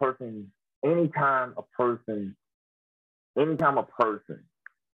anytime a person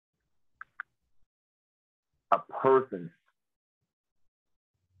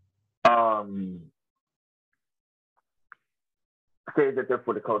says that they're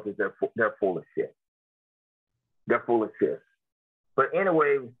for the coaches, they're full of shit. They're full of shit. But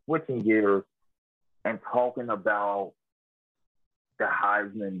anyway, switching gears and talking about the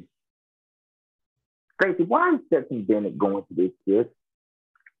Heisman. Stacey, why is Stetson Bennett going to this shit?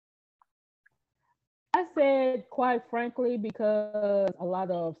 I said, quite frankly, because a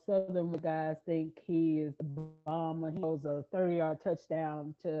lot of Southern guys think he is the bomb. He throws a 30-yard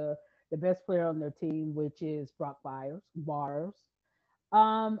touchdown to the best player on their team, which is Brock Bars.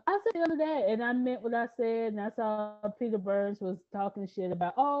 I said the other day, and I meant what I said, and I saw Peter Burns was talking shit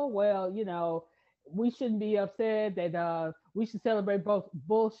about, oh well, we shouldn't be upset that we should celebrate both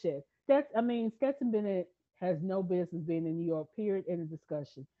bullshit. Stetson Bennett has no business being in New York. Period. In the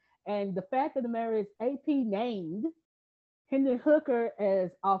discussion. And the fact of the matter is, AP named Hendon Hooker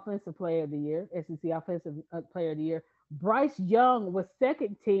as Offensive Player of the Year, SEC Offensive Player of the Year. Bryce Young was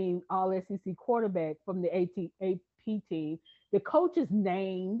second team All SEC quarterback from the AP team. The coaches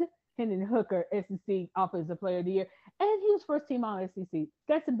named Hendon Hooker SEC Offensive Player of the Year, and he was first team All SEC.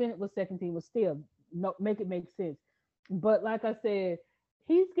 Stetson Bennett was second team, was still make it make sense. But like I said,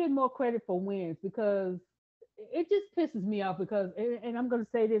 he's getting more credit for wins because it just pisses me off because, and I'm going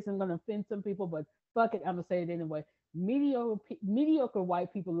to say this, I'm going to offend some people, but fuck it, I'm going to say it anyway. Mediocre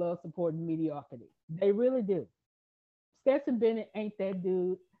white people love supporting mediocrity. They really do. Stetson Bennett ain't that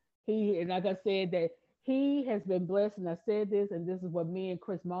dude. And like I said, that he has been blessed, and I said this, and this is what me and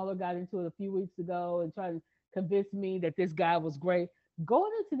Chris Mahler got into it a few weeks ago and trying to convince me that this guy was great.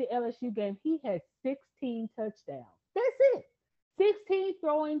 Going into the LSU game, he had 16 touchdowns. That's it. 16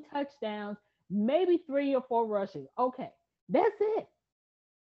 throwing touchdowns, maybe 3 or 4 rushing. Okay, that's it.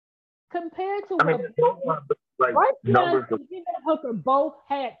 Compared to Bryce Young and Hendon Hooker both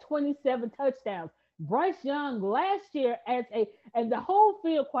had 27 touchdowns. Bryce Young last year and the whole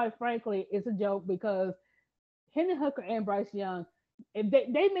field, quite frankly, is a joke because Hendon Hooker and Bryce Young,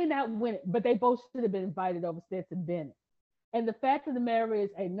 they may not win it, but they both should have been invited over Stetson Bennett. And the fact of the matter is,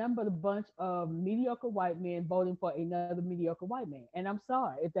 a bunch of mediocre white men voting for another mediocre white man. And I'm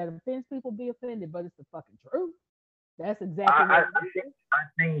sorry if that offends people, be offended, but it's the fucking truth. That's exactly what I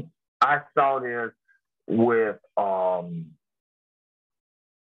think I saw this with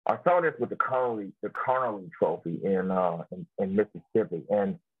the Connolly Trophy in Mississippi,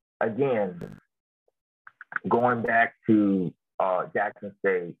 and again, going back to Jackson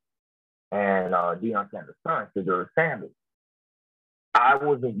State and Deion Sanders' son, Deion Sanders. I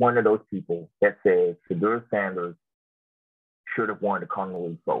was one of those people that said Deion Sanders should have won the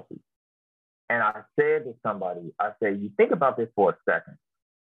Connolly Trophy. And I said to somebody, I said, you think about this for a second.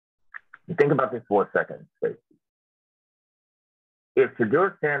 Stacey. If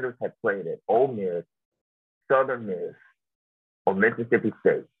Deion Sanders had played at Ole Miss, Southern Miss, or Mississippi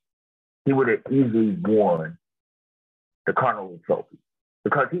State, he would have easily won the Connolly Trophy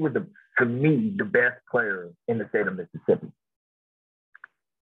because he was, to me, the best player in the state of Mississippi.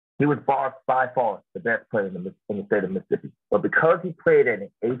 He was by far the best player in the state of Mississippi. But because he played at an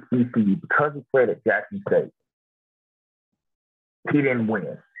HBCU, because he played at Jackson State, he didn't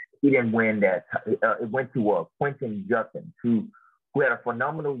win. He didn't win that. It went to Quentin Judkins, who had a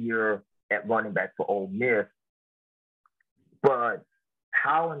phenomenal year at running back for Ole Miss. But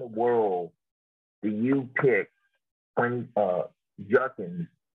how in the world do you pick Judkins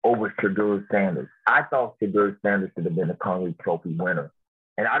over Deion Sanders? I thought Deion Sanders should have been a Connolly Trophy winner.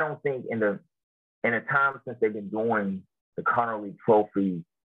 And I don't think in the time since they've been doing the Connolly Trophy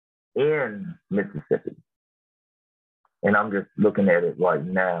in Mississippi, and I'm just looking at it right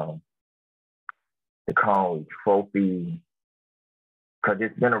now, the Connolly Trophy because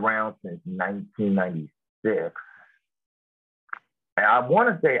it's been around since 1996. And I want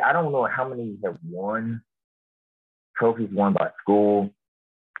to say, I don't know how many have won trophies won by school.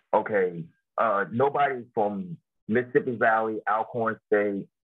 Okay, nobody from Mississippi Valley, Alcorn State,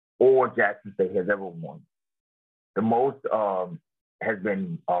 or Jackson State has ever won. The most has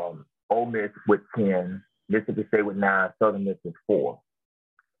been Ole Miss with 10, Mississippi State with 9, Southern Miss with 4.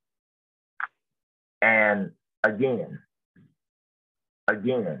 And again, I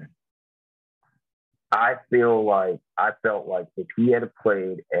felt like if he had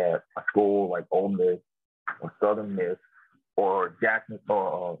played at a school like Ole Miss or Southern Miss or Jackson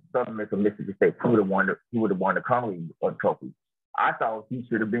or Southern Miss or Mississippi State, he would have won the Connolly Trophy. I thought he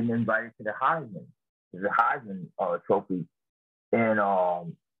should have been invited to the Heisman Trophy in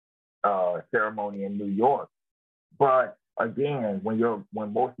ceremony in New York. But again, when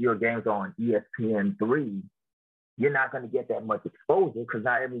most of your games are on ESPN3, you're not going to get that much exposure because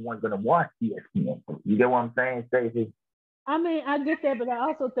not everyone's going to watch ESPN. You get what I'm saying, Stacey? I mean, I get that, but I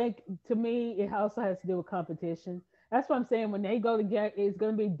also think, to me, it also has to do with competition. That's what I'm saying. When they go to get, it's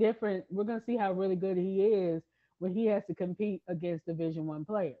going to be different. We're going to see how really good he is when he has to compete against Division I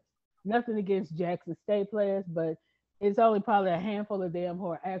players. Nothing against Jackson State players, but it's only probably a handful of them who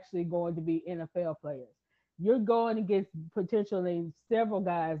are actually going to be NFL players. You're going against potentially several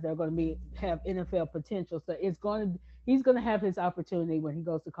guys that are going to have NFL potential. So he's going to have his opportunity when he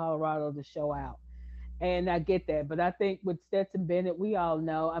goes to Colorado to show out. And I get that. But I think with Stetson Bennett, we all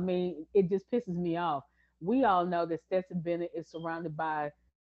know, I mean, it just pisses me off. We all know that Stetson Bennett is surrounded by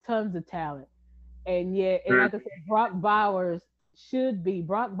tons of talent. And yet, and like I said, Brock Bowers should be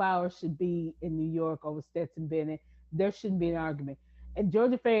in New York over Stetson Bennett. There shouldn't be an argument. And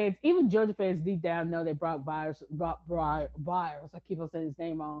even Georgia fans deep down know that Byers, I keep on saying his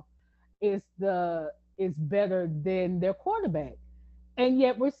name wrong, is better than their quarterback. And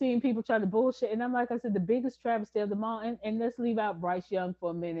yet we're seeing people try to bullshit. And I'm like I said, the biggest travesty of them all. And let's leave out Bryce Young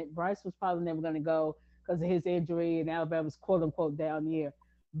for a minute. Bryce was probably never going to go because of his injury and Alabama's quote unquote down year.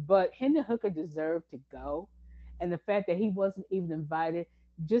 But Hendon Hooker deserved to go. And the fact that he wasn't even invited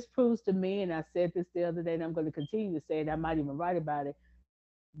just proves to me, and I said this the other day, and I'm going to continue to say it, I might even write about it.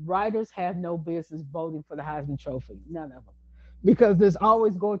 Writers have no business voting for the Heisman Trophy. None of them. Because there's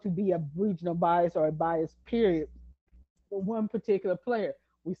always going to be a regional bias or a bias, period, for one particular player.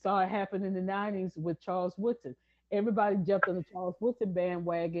 We saw it happen in the 90s with Charles Woodson. Everybody jumped on the Charles Woodson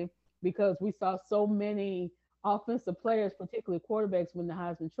bandwagon because we saw so many offensive players, particularly quarterbacks, win the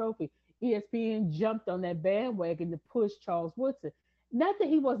Heisman Trophy. ESPN jumped on that bandwagon to push Charles Woodson. Not that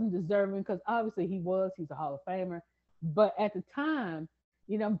he wasn't deserving, because obviously he was. He's a Hall of Famer. But at the time,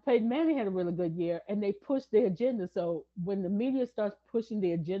 Peyton Manning had a really good year, and they pushed the agenda. So when the media starts pushing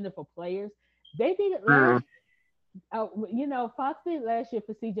the agenda for players, they did it last Fox did last year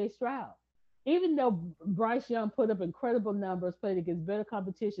for CJ Stroud. Even though Bryce Young put up incredible numbers, played against better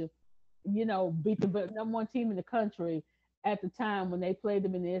competition, beat the number one team in the country at the time when they played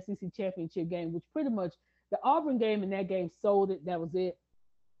them in the SEC championship game, which pretty much the Auburn game and that game sold it. That was it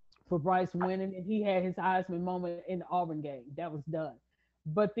for Bryce winning, and he had his Heisman moment in the Auburn game. That was done.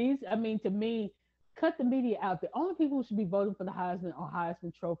 But to me, cut the media out. The only people who should be voting for the Heisman are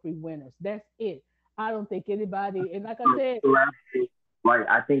Heisman Trophy winners. That's it. I don't think anybody, and like I said, like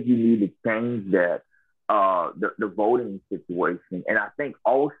I think you need to change that the voting situation, and I think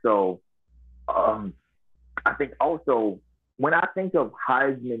also when I think of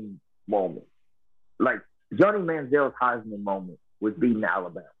Heisman moments, like Johnny Manziel's Heisman moment was beating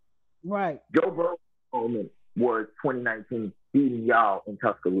Alabama. Right. Joe Burrow's moment was 2019 beating y'all in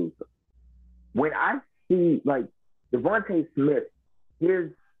Tuscaloosa. When I see like Devontae Smith,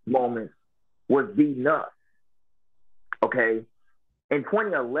 his moment was beating us. Okay. In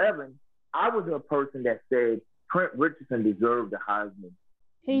 2011, I was a person that said Trent Richardson deserved the Heisman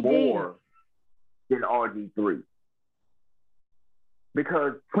more than RG3.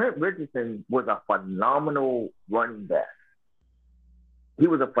 Because Trent Richardson was a phenomenal running back. He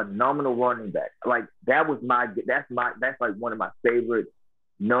was a phenomenal running back. Like that's like one of my favorite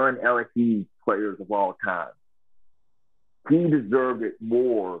non-LSU players of all time. He deserved it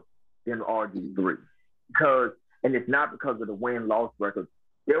more than RG3 and it's not because of the win-loss record.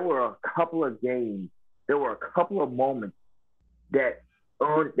 There were a couple of games, there were a couple of moments that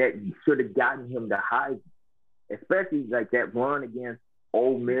should have gotten him the Heisman, especially like that run against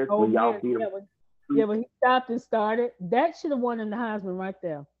Ole Miss when y'all beat him. Yeah, when he stopped and started, that should have won him the Heisman right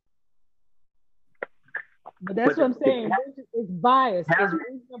there. But that's what I'm saying. It's bias. It's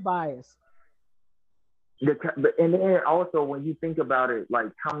regional bias. And then also when you think about it, like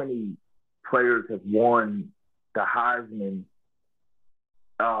how many players have won the Heisman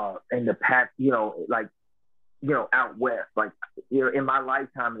in the past, like, out west. Like, in my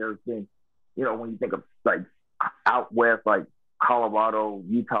lifetime, there's been, when you think of like out west, like Colorado,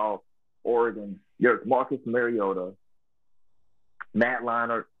 Utah, Oregon, there's Marcus Mariota, Matt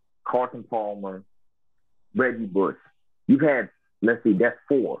Leinart, Carson Palmer, Reggie Bush. You've had, let's see, that's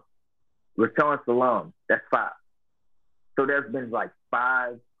four. Rashawn Salam, that's five. So there's been like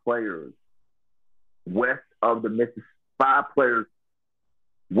five players west of the Mississippi, five players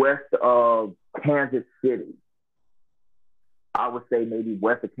west of Kansas City. I would say maybe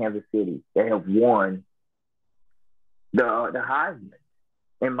west of Kansas City. They have won the Heisman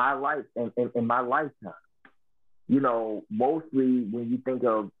in my life, in my lifetime. Mostly when you think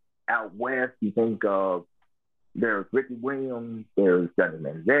of out west, you think of there's Ricky Williams, there's Johnny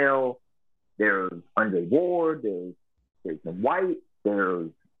Manziel, there's Andre Ward, there's Jason White, there's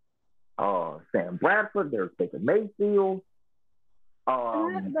Sam Bradford, there's Baker Mayfield. But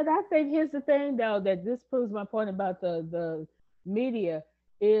I think here's the thing, though, that this proves my point about the media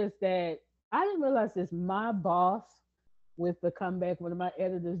is that I didn't realize this. My boss with the comeback, one of my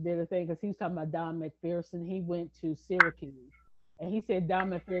editors did a thing because he was talking about Don McPherson. He went to Syracuse and he said Don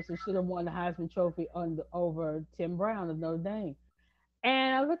McPherson should have won the Heisman Trophy over Tim Brown of Notre Dame.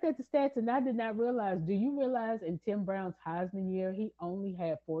 And I looked at the stats and I did not realize. Do you realize in Tim Brown's Heisman year, he only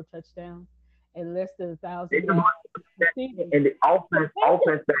had 4 touchdowns and less than 1,000 yards? And the offense.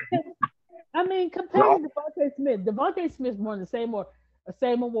 I mean, compared to Devontae Smith won the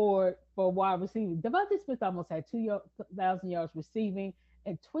same award for wide receiving. Devontae Smith almost had 2,000 yards receiving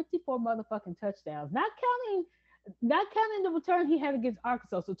and 24 motherfucking touchdowns. Not counting the return he had against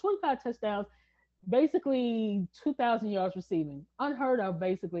Arkansas. So 25 touchdowns, basically 2,000 yards receiving. Unheard of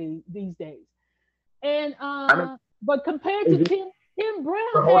basically these days. And but compared to Tim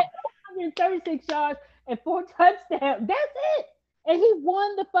Brown had 136 yards and 4 touchdowns. That's it. And he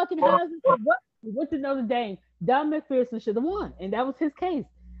won the fucking Heisman. He went to Notre Dame. Don McPherson should have won, and that was his case.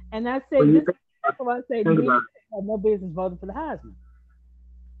 And I said, I say, no business voting for the Heisman.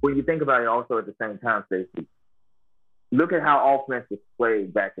 When you think about it, also at the same time, Stacey, look at how offense was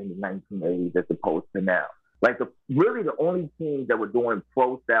played back in the 1980s as opposed to now. Like really the only teams that were doing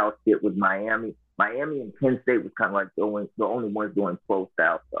pro style shit was Miami. Miami and Penn State was kind of like the only ones doing pro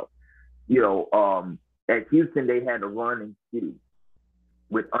style stuff. At Houston they had a run and shoot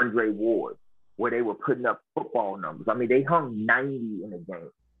with Andre Ward, where they were putting up football numbers. I mean, they hung 90 in a game.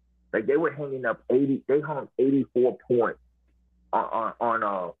 Like they were hanging up 80. They hung 84 points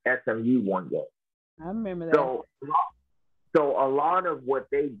on SMU one game. I remember that. So a lot of what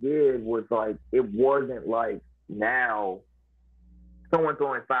they did was like, it wasn't like now someone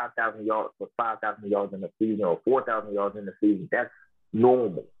throwing 5,000 yards for 5,000 yards in the season or 4,000 yards in the season. That's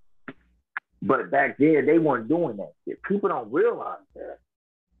normal. But back then they weren't doing that shit. People don't realize that.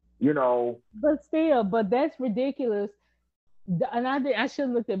 But still, that's ridiculous. And I should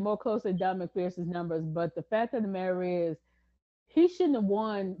have looked at more closely at Don McPherson's numbers, but the fact of the matter is, he shouldn't have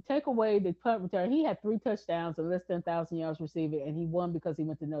won. Take away the punt return. He had 3 touchdowns and less than 1,000 yards receiving, and he won because he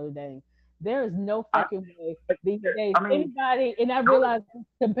went to Notre Dame. There is no fucking way these days. Anybody, and I realize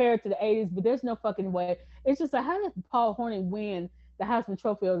compared to the 80s, but there's no fucking way. It's just like, how did Paul Hornung win the Heisman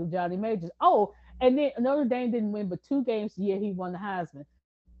Trophy over Johnny Majors? Oh, and then Notre Dame didn't win but 2 games the year he won the Heisman.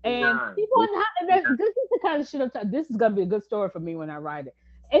 And he won. This is the kind of shit I'm talking. This is gonna be a good story for me when I write it.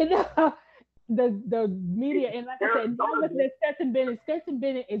 And the media, and like I said, Stetson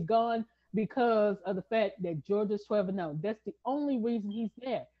Bennett is gone because of the fact that Georgia's 12-0. That's the only reason he's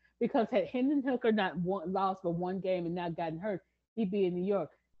there. Because had Hendon Hooker not lost for 1 game and not gotten hurt, he'd be in New York.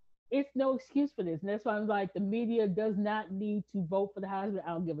 It's no excuse for this, and that's why I'm like, the media does not need to vote for the Heisman. I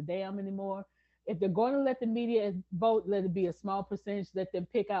don't give a damn anymore. If they're going to let the media vote, let it be a small percentage. Let them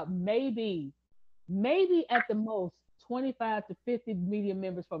pick out maybe at the most 25 to 50 media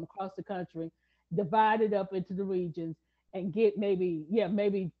members from across the country, divided up into the regions, and get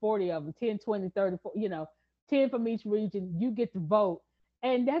maybe 40 of them, 10, 20, 30, 10 from each region. You get to vote.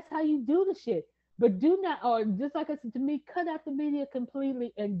 And that's how you do the shit. But do not, or just like I said to me, cut out the media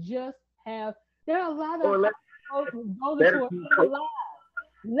completely and just have, there are a lot of voters who are alive.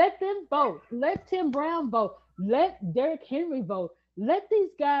 Let them vote. Let Tim Brown vote. Let Derrick Henry vote. Let these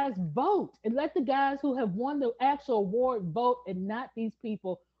guys vote, and let the guys who have won the actual award vote, and not these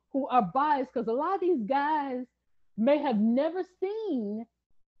people who are biased, because a lot of these guys may have never seen,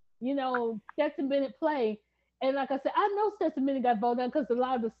 Stetson Bennett play. And like I said, I know Stetson Bennett got voted on because a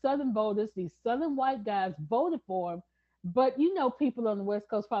lot of the Southern voters, these Southern white guys, voted for him. But people on the West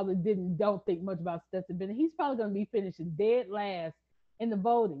Coast probably don't think much about Stetson Bennett. He's probably going to be finishing dead last in the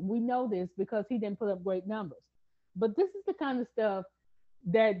voting. We know this because he didn't put up great numbers. But this is the kind of stuff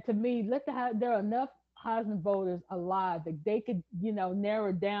that to me, there are enough Heisman voters alive that they could, narrow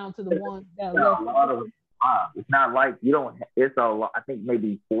it down to the ones that are Yeah, left. a lot of them. It's not like you don't. It's a lot. I think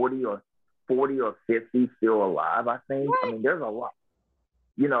maybe 40 or 50 still alive. I think. I Right. mean, there's a lot.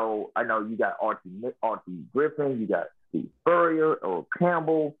 I know you got Archie Griffin, you got Steve Spurrier, Earl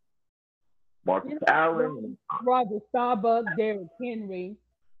Campbell, Marcus You Allen, Roger Starbuck, Derrick Henry,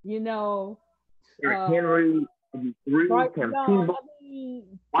 you know, Eric uh, Henry, Three, Bryce Tim Young, Tebow, I mean,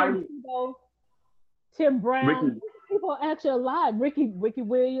 Tim White, Tebow, Tim Brown. Ricky. These people are actually alive. Ricky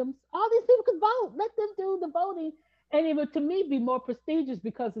Williams. All these people could vote. Let them do the voting. And it would, to me, be more prestigious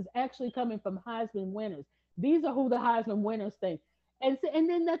because it's actually coming from Heisman winners. These are who the Heisman winners think. And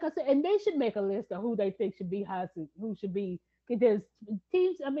then, like I said, and they should make a list of who they think should be Heisman, who should be, because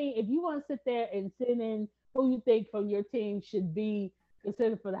teams, I mean, if you want to sit there and send in who you think from your team should be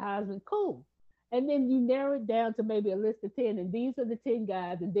considered for the Heisman, cool. And then you narrow it down to maybe a list of 10, and these are the 10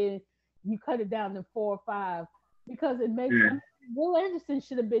 guys, and then you cut it down to 4 or 5 because it makes. I mean, Mm. Will Anderson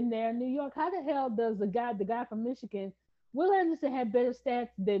should have been there in New York. How the hell does the guy from Michigan, Will Anderson had better stats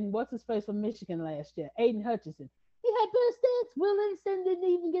than what's his face from Michigan last year, Aiden Hutchinson. He had better stats. Will Anderson didn't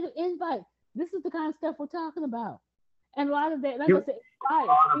even get an invite. This is the kind of stuff we're talking about. And a lot of that, like I You said, it's bias.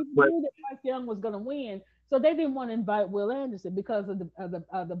 People but knew that Bryce Young was going to win, so they didn't want to invite Will Anderson because of the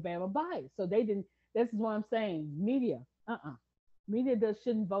Bama bias. So they didn't. This is what I'm saying. Media, media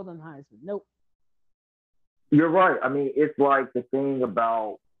shouldn't vote on Heisman. Nope. you're right. I mean, it's like the thing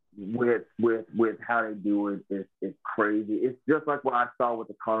about with how they do it is crazy. It's just like what I saw with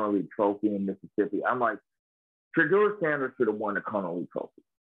the Connolly Trophy in Mississippi. I'm like, Deion Sanders should have won the Connolly Trophy.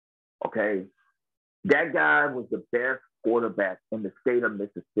 Okay, that guy was the best quarterback in the state of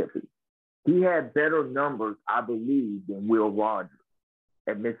Mississippi. He had better numbers, I believe, than Will Rogers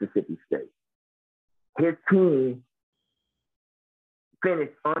at Mississippi State. His team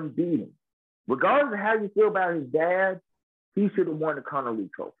finished unbeaten. Regardless of how you feel about his dad, he should have won the Connolly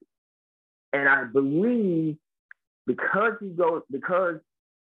Trophy. And I believe because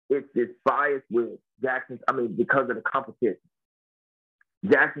it's this bias with Jackson, I mean, because of the competition,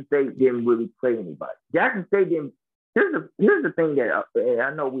 Jackson State didn't really play anybody. Jackson State didn't. Here's the thing that and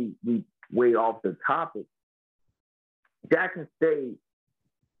I know we way off the topic. Jackson State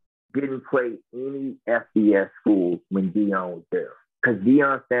didn't play any FBS schools when Deion was there because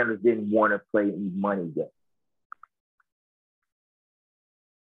Deion Sanders didn't want to play any money games.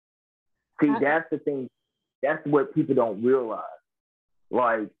 See, I, that's the thing. That's what people don't realize.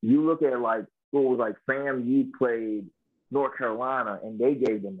 Like you look at like schools like FAMU played North Carolina and they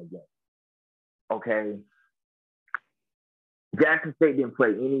gave them a game. Okay, Jackson State didn't play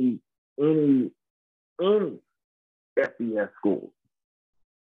any FBS schools,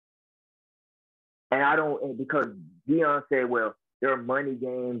 and I don't because Deion said, well, there are money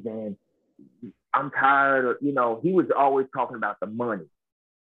games, and I'm tired of he was always talking about the money.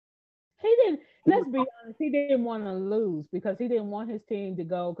 he didn't. Let's be honest. He didn't want to lose because he didn't want his team to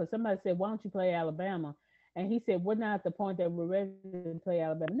go. Because somebody said, "Why don't you play Alabama?" And he said, "We're not at the point that we're ready to play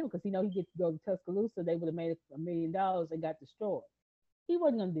Alabama." No, because he gets to go to Tuscaloosa. They would have made $1 million and got destroyed. He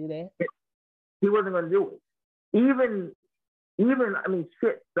wasn't gonna do that. He wasn't going to do it. Even I mean,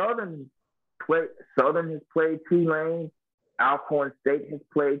 shit. Southern has played Tulane. Alcorn State has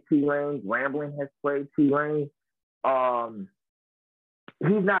played Tulane. Grambling has played Tulane.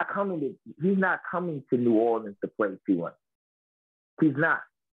 He's not coming to New Orleans to play Tulane. He's not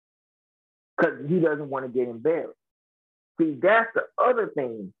because he doesn't want to get embarrassed. See, that's the other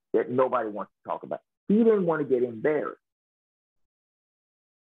thing that nobody wants to talk about. He didn't want to get embarrassed.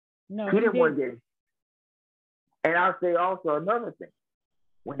 No, He he didn't want didn't. to get. And I'll say also another thing.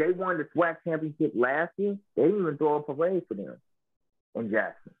 When they won the SWAC championship last year, they didn't even throw a parade for them in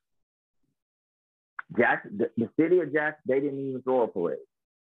Jackson. The city of Jackson, they didn't even throw a parade.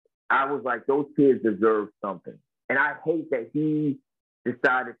 I was like, those kids deserve something. And I hate that he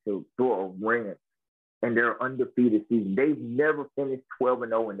decided to throw a rant in their undefeated season. They've never finished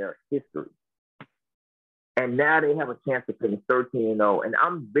 12-0 in their history. And now they have a chance to finish 13-0. And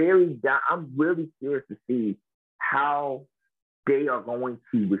I'm really curious to see how they are going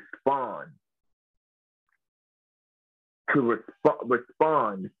to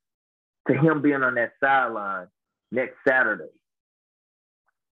respond to him being on that sideline next Saturday.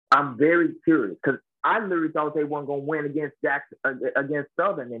 I'm very curious because I literally thought they weren't going to win against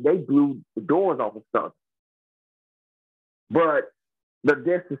Southern, and they blew the doors off of Southern. But the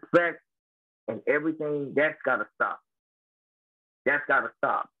disrespect and everything, that's got to stop. That's got to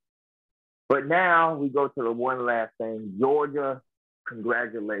stop. But now we go to the one last thing. Georgia,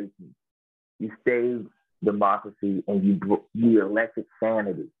 congratulations. You stayed democracy and you elected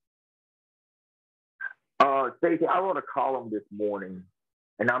sanity. Stacey, I wrote a column this morning,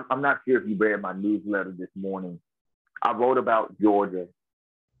 and I'm not sure if you read my newsletter this morning. I wrote about Georgia.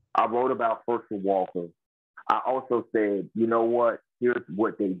 I wrote about Herschel Walker. I also said, you know what? Here's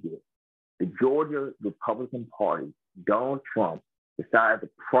what they did. The Georgia Republican Party, Donald Trump, decided to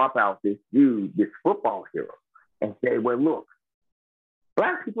prop out this dude, this football hero, and say, well, look,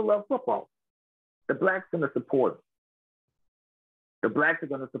 Black people love football. The Blacks are going to support him. The Blacks are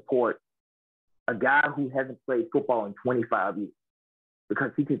going to support a guy who hasn't played football in 25 years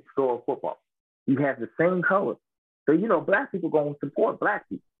because he can throw a football. He has the same color. So, you know, Black people are going to support Black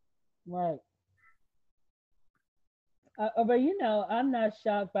people. Right. But, you know, I'm not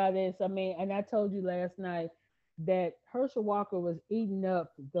shocked by this. I mean, and I told you last night that Herschel Walker was eating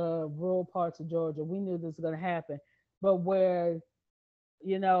up the rural parts of Georgia. We knew this was going to happen. But where,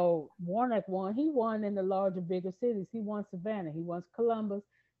 you know, Warnock won, he won in the larger, bigger cities. He won Savannah. He won Columbus.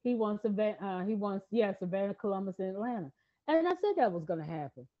 He won Savannah. Savannah, Columbus, and Atlanta. And I said that was going to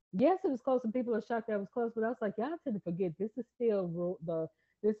happen. Yes, it was close, and people are shocked that it was close. But I was like, y'all tend to forget this is still the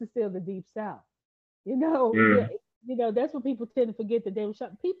Deep South. You know, yeah, you know that's what people tend to forget that they were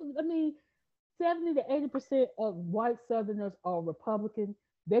shocked. People, I mean, 70 to 80% of white Southerners are Republican.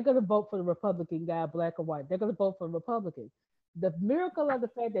 They're going to vote for the Republican guy, black or white. They're going to vote for the Republican. The miracle of the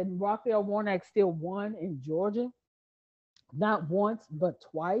fact that Raphael Warnock still won in Georgia, not once but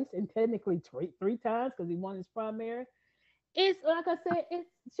twice, and technically three times because he won his primary. It's like I said, it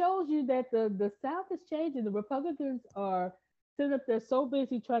shows you that the South is changing. The Republicans are sitting up there so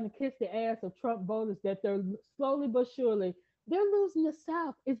busy trying to kiss the ass of Trump voters that they're slowly but surely they're losing the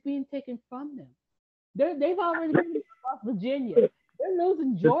South. It's being taken from them. They've already lost Virginia. They're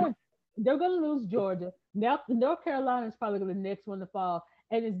losing Georgia. They're going to lose Georgia. Now, North Carolina is probably the next one to fall.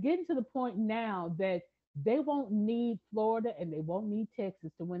 And it's getting to the point now that they won't need Florida and they won't need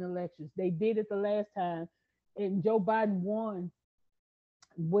Texas to win elections. They did it the last time, and Joe Biden won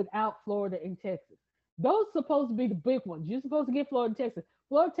without Florida and Texas. Those are supposed to be the big ones. You're supposed to get Florida and Texas.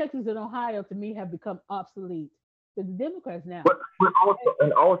 Florida, Texas, and Ohio, to me, have become obsolete to the Democrats now. But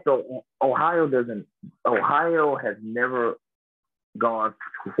also, Ohio has never gone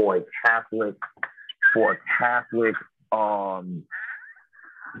for a Catholic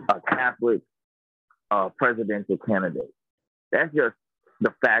presidential candidate. That's just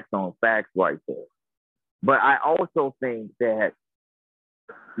the facts on facts right there. But I also think that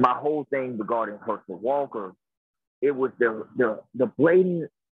my whole thing regarding Herschel Walker, it was the blatant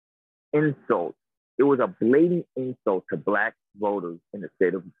insult. It was a blatant insult to Black voters in the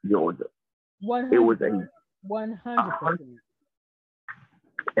state of Georgia. 100%. It was 100%.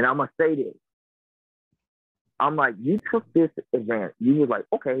 And I'm gonna say this. I'm like, you took this advantage. You were like,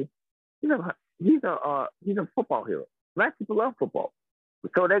 okay, you know, he's a football hero. Black people love football,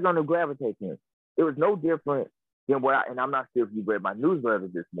 so they're gonna gravitate to him. It was no different than and I'm not sure if you read my newsletter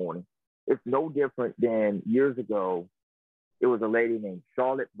this morning. It's no different than years ago. It was a lady named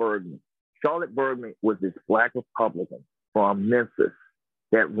Charlotte Bergman. Charlotte Bergman was this Black Republican from Memphis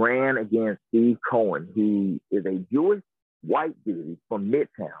that ran against Steve Cohen, who is a Jewish white dude from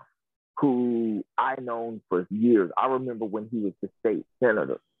Midtown, who I known for years. I remember when he was the state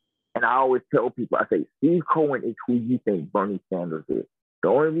senator. And I always tell people, I say, Steve Cohen is who you think Bernie Sanders is. The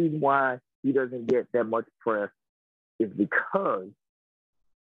only reason why he doesn't get that much press is because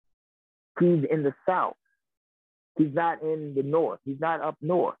he's in the South. He's not in the North. He's not up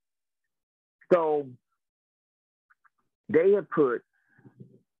North. So they have put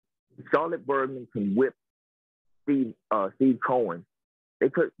Charlotte Bergman can whip Steve Cohen. They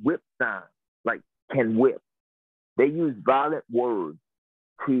put whip signs, like can whip. They use violent words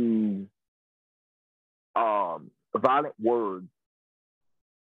to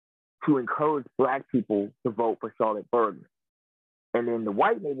encourage Black people to vote for Charlotte Bergman. And in the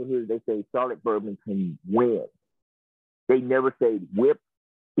white neighborhoods, they say Charlotte Bergman can win. They never say whip,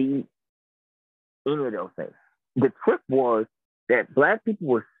 beat, any of those things. The trick was that Black people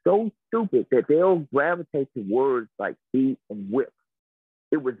were so stupid that they'll gravitate to words like beat and whip.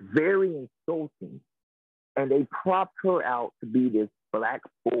 It was very insulting. And they propped her out to be this Black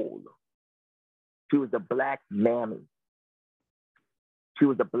bull. She was a Black mammy.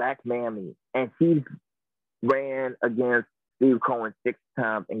 And she ran against Steve Cohen 6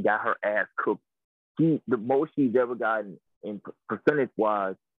 times and got her ass cooked. The most she's ever gotten in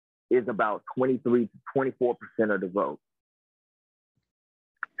percentage-wise is about 23 to 24% of the vote.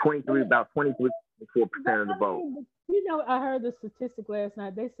 About 23 to 24% of the vote. You know, I heard the statistic last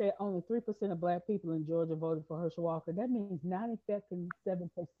night. They said only 3% of black people in Georgia voted for Herschel Walker. That means 97%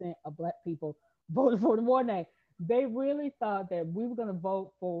 of black people voted for the war name. They really thought that we were going to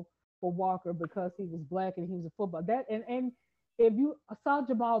vote for Walker because he was black and he was a football. And if you saw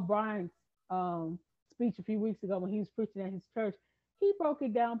Jamal Bryant's speech a few weeks ago when he was preaching at his church, he broke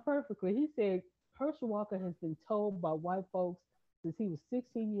it down perfectly. He said Herschel Walker has been told by white folks since he was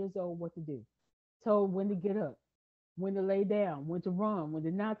 16 years old what to do, told when to get up, when to lay down, when to run, when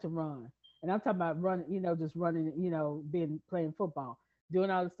to not to run. And I'm talking about running, just running, being playing football,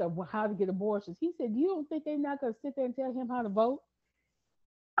 doing all this stuff, how to get abortions. He said, "You don't think they're not going to sit there and tell him how to vote?"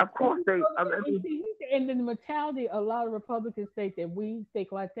 Of course they. I mean, And then the mentality, a lot of Republicans think that we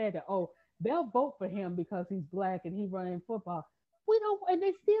think like that, oh, they'll vote for him because he's black and he running football. We don't, and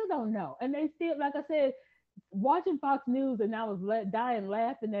they still don't know. And they still, like I said, watching Fox News, and I was dying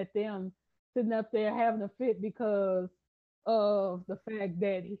laughing at them sitting up there having a fit because of the fact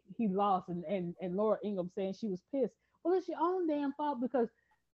that he lost, and Laura Ingham saying she was pissed. Well, it's your own damn fault because,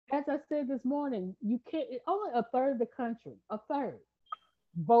 as I said this morning, you can't. Only a third of the country, a third,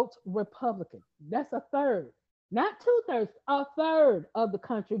 votes Republican. That's a third, not 2/3. A third of the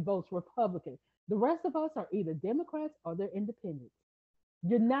country votes Republican. The rest of us are either Democrats or they're independents.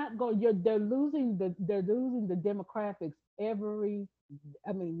 You're not going. They're losing the demographics every.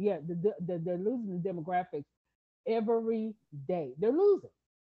 I mean, yeah, they're losing the demographics every day. They're losing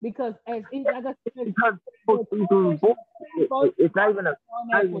because like I said, because it's not even a.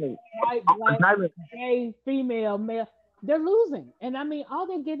 Not even a white, it's black, not even gay, female, male. They're losing, and I mean, all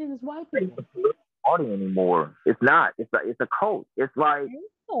they're getting is white people. party anymore. It's not. It's a cult. It's like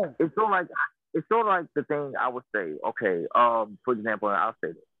it's sort of like the thing I would say. Okay. For example, I'll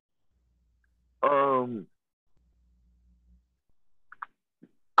say this. Um,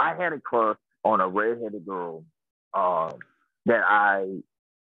 I had a crush on a redheaded girl. That I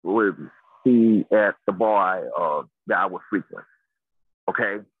would see at the bar that I would frequent.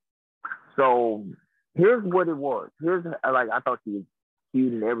 Okay. So here's what it was. Here's like I thought she was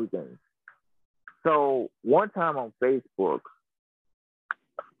cute and everything. So one time on Facebook,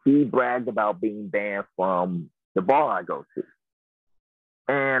 he bragged about being banned from the bar I go to.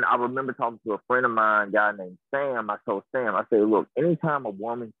 And I remember talking to a friend of mine, a guy named Sam. I told Sam, I said, look, anytime a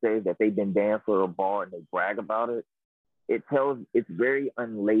woman says that they've been banned for a bar and they brag about it, it's very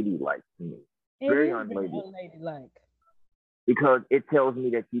unladylike to me. Very unladylike. Because it tells me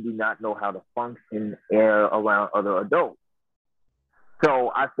that you do not know how to function around other adults.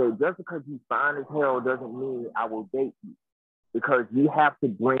 So I say, just because you fine as hell doesn't mean I will date you. Because you have to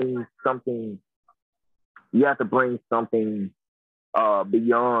bring something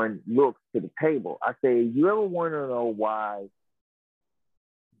beyond looks to the table. I say, you ever want to know why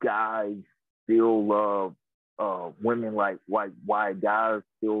guys still love women like why guys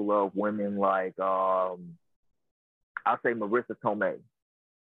still love women like I'll say Marissa Tomei.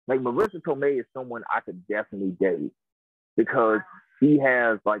 Like Marissa Tomei is someone I could definitely date because she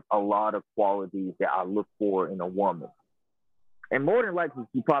has like a lot of qualities that I look for in a woman. And more than likely,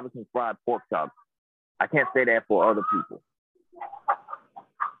 she probably can fry pork chops. I can't say that for other people.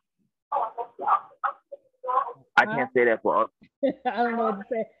 I can't say that for other people. I don't know what to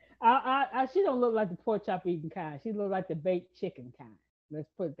say. She don't look like the pork chop eating kind. She look like the baked chicken kind. Let's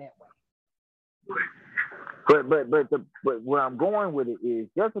put it that way. But where I'm going with it is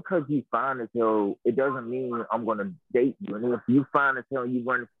just because you find as hell, it doesn't mean I'm gonna date you. And if you find as hell you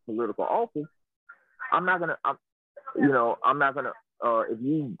run for political office, I'm not gonna. If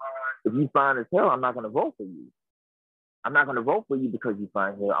you find as hell, I'm not gonna vote for you. I'm not gonna vote for you because you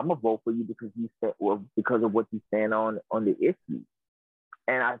find hell. I'm gonna vote for you because because of what you stand on the issue.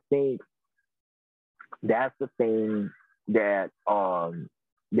 And I think that's the thing that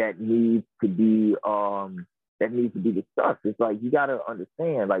needs to be discussed. It's like you gotta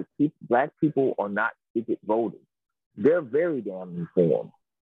understand, like black people are not ticket voters. They're very damn informed.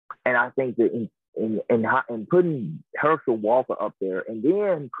 And I think that in putting Herschel Walker up there, and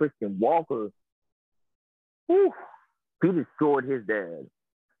then Christian Walker, whew, he destroyed his dad.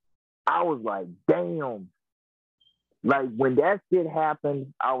 I was like, damn. Like when that shit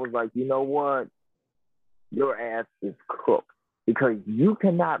happened, I was like, you know what? Your ass is cooked because you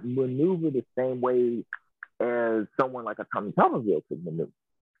cannot maneuver the same way as someone like a Tommy Tuberville could maneuver.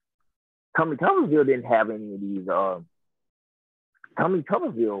 Tommy Tuberville didn't have any of these. Tommy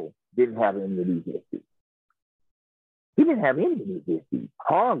Tuberville didn't have any of these issues. He didn't have any of these issues.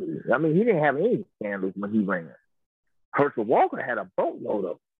 Hardly. I mean, he didn't have any scandals when he ran. Herschel Walker had a boatload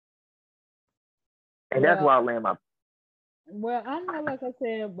of them. And that's why I land my. Well, I know, like I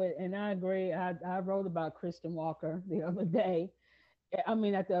said, but and I agree. I wrote about Christian Walker the other day. I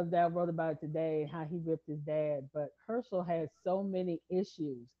mean, not the other day. I wrote about it today, how he ripped his dad. But Herschel had so many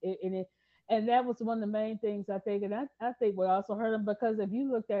issues, and that was one of the main things I think. And I think what also hurt him because if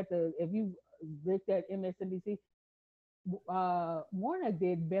you looked at MSNBC, Warnock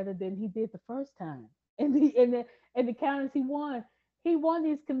did better than he did the first time. And the counties he won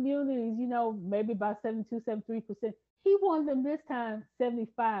these communities, maybe by 72, 73%. He won them this time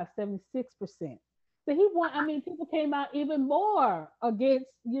 75, 76%. So he won. I mean, people came out even more against,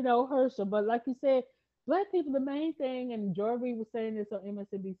 Herschel. But like you said, black people, the main thing, and Jordy was saying this on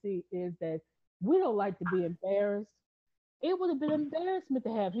MSNBC, is that we don't like to be embarrassed. It would have been embarrassment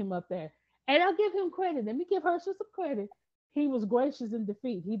to have him up there. And I'll give him credit. Let me give Herschel some credit. He was gracious in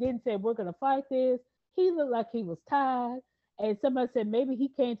defeat. He didn't say, we're going to fight this. He looked like he was tired. And somebody said maybe he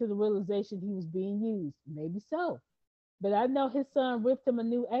came to the realization he was being used. Maybe so. But I know his son ripped him a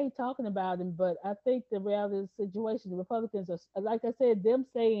new A talking about him. But I think the reality of the situation, the Republicans are, like I said, them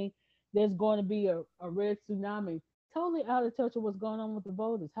saying there's going to be a red tsunami, totally out of touch with what's going on with the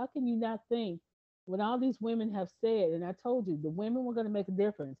voters. How can you not think when all these women have said, and I told you, the women were going to make a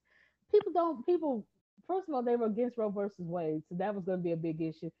difference? People, first of all, they were against Roe versus Wade, so that was going to be a big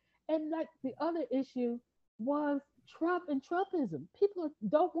issue. And like the other issue was Trump and Trumpism. People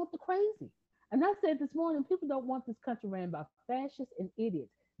don't want the crazy. And I said this morning, people don't want this country ran by fascists and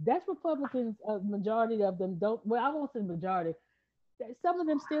idiots. That's Republicans. A majority of them don't. Well, I won't say the majority. Some of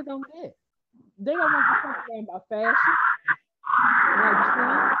them still don't get it. They don't want this country ran by fascists like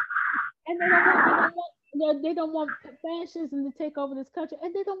Trump, and they don't want fascism to take over this country,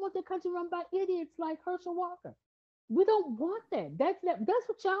 and they don't want the country run by idiots like Herschel Walker. We don't want that. That's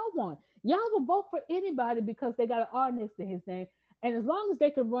what y'all want. Y'all will vote for anybody because they got an R next to his name, and as long as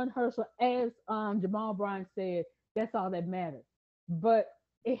they can run Herschel, as Jamal Bryant said, that's all that matters. But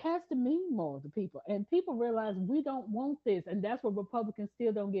it has to mean more to people, and people realize we don't want this, and that's what Republicans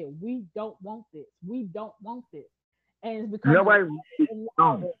still don't get. We don't want this. We don't want this, and it's becoming Nobody, louder and no,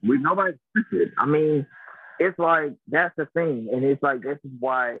 louder. nobody wants it. I mean, it's like that's the thing, and it's like this is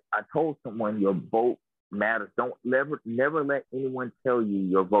why I told someone your vote matters. Don't never let anyone tell you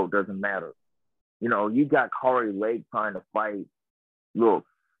your vote doesn't matter. You got Corey Lake trying to fight. Look,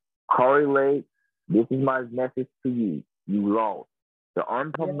 Corey Lake, this is my message to you. You lost. The Yeah,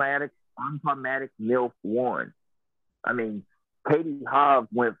 unproblematic MILF won. I mean, Katie Hobbs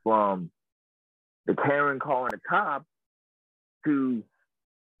went from the Karen calling the cops to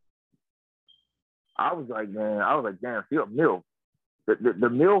I was like, damn, she a MILF. The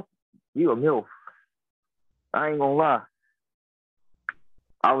MILF, you a MILF. I ain't gonna lie.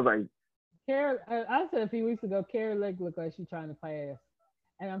 I was like, Carol. I said a few weeks ago, Carrie Lake looked like she's trying to pass,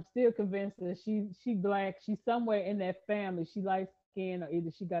 and I'm still convinced that she black. She's somewhere in that family. She light skin, or either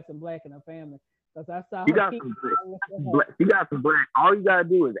she got some black in her family. Because I saw she her got kids. some I looked at her. black. She got some black. All you gotta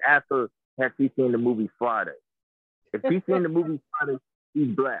do is ask her, has she seen the movie Friday? If she's seen the movie Friday,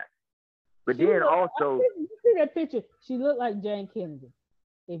 she's black. But She then looked. also, You see that picture? She looked like Jane Kennedy.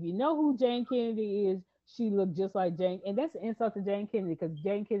 If you know who Jane Kennedy is, she looked just like Jane, and that's an insult to Jane Kennedy because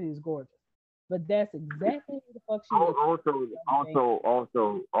Jane Kennedy is gorgeous. But that's exactly who the fuck she looks also, like.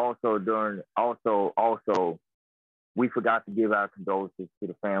 also, we forgot to give our condolences to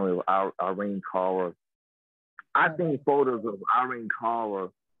the family of Irene Cara. I've Jane. seen photos of Irene Cara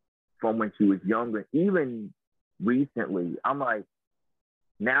from when she was younger, even recently. I'm like,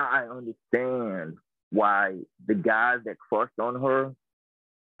 now I understand why the guys that crushed on her,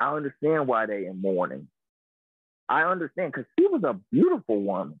 I understand why they in mourning. I understand because she was a beautiful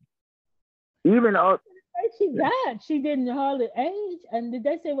woman. Even up, She died. She didn't hardly age. And did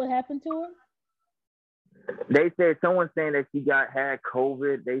they say what happened to her? they said someone saying that she had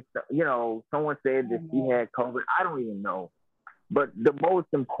COVID. Someone said Oh that she no. had COVID. I don't even know. But the most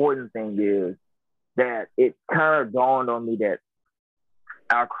important thing is that it kind of dawned on me that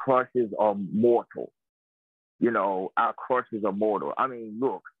our crushes are mortal. Our crushes are mortal. I mean,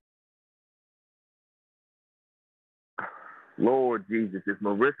 look, Lord Jesus, if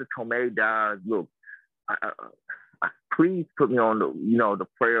Marissa Tomei dies, look, I, please put me on the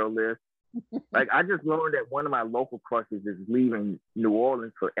prayer list. Like I just learned that one of my local crushes is leaving New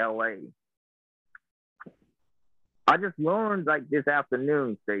Orleans for LA. I just learned like this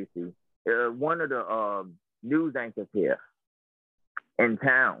afternoon, Stacey. One of the news anchors here in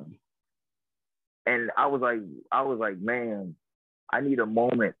town, and I was like, man, I need a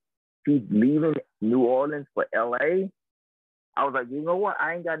moment. She's leaving New Orleans for LA. I was like, you know what?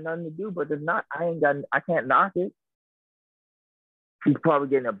 I ain't got nothing to do, but it's not. I can't knock it. She's probably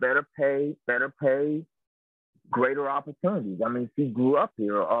getting a better pay, greater opportunities. I mean, she grew up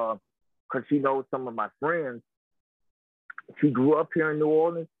here because she knows some of my friends. She grew up here in New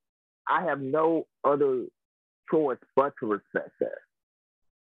Orleans. I have no other choice but to respect that.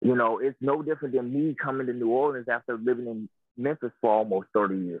 You know, it's no different than me coming to New Orleans after living in Memphis for almost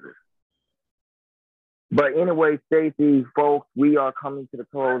 30 years. But anyway, Stacey, folks, we are coming to the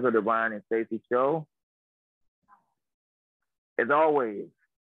close of the Ryne and Stacey show. As always,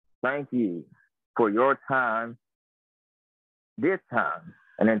 thank you for your time this time.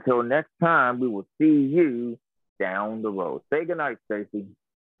 And until next time, we will see you down the road. Say goodnight, Stacey.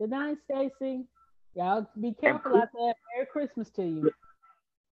 Good night, Stacey. Y'all be careful out there. Merry Christmas to you.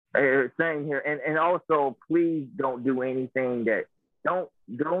 Same here. And also, please don't do anything that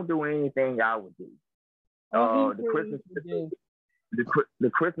don't do anything I would do. The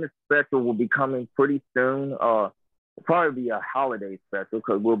Christmas special will be coming pretty soon. It'll probably be a holiday special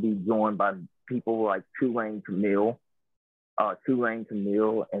because we'll be joined by people like Tulane Camille, and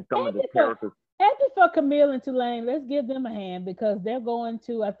some of the characters. Happy for Camille and Tulane. Let's give them a hand because they're going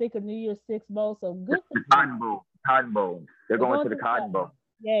to, I think, a New Year's Six Bowl. So good for them. Cotton Bowl. They're going to the Cotton Bowl.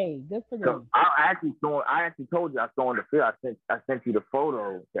 Yay, good for them. So I actually told you I saw on the field. I sent you the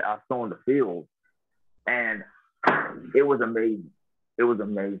photo that I saw on the field, and it was amazing. It was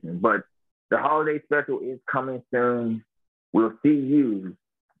amazing. But the holiday special is coming soon. We'll see you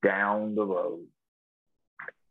down the road.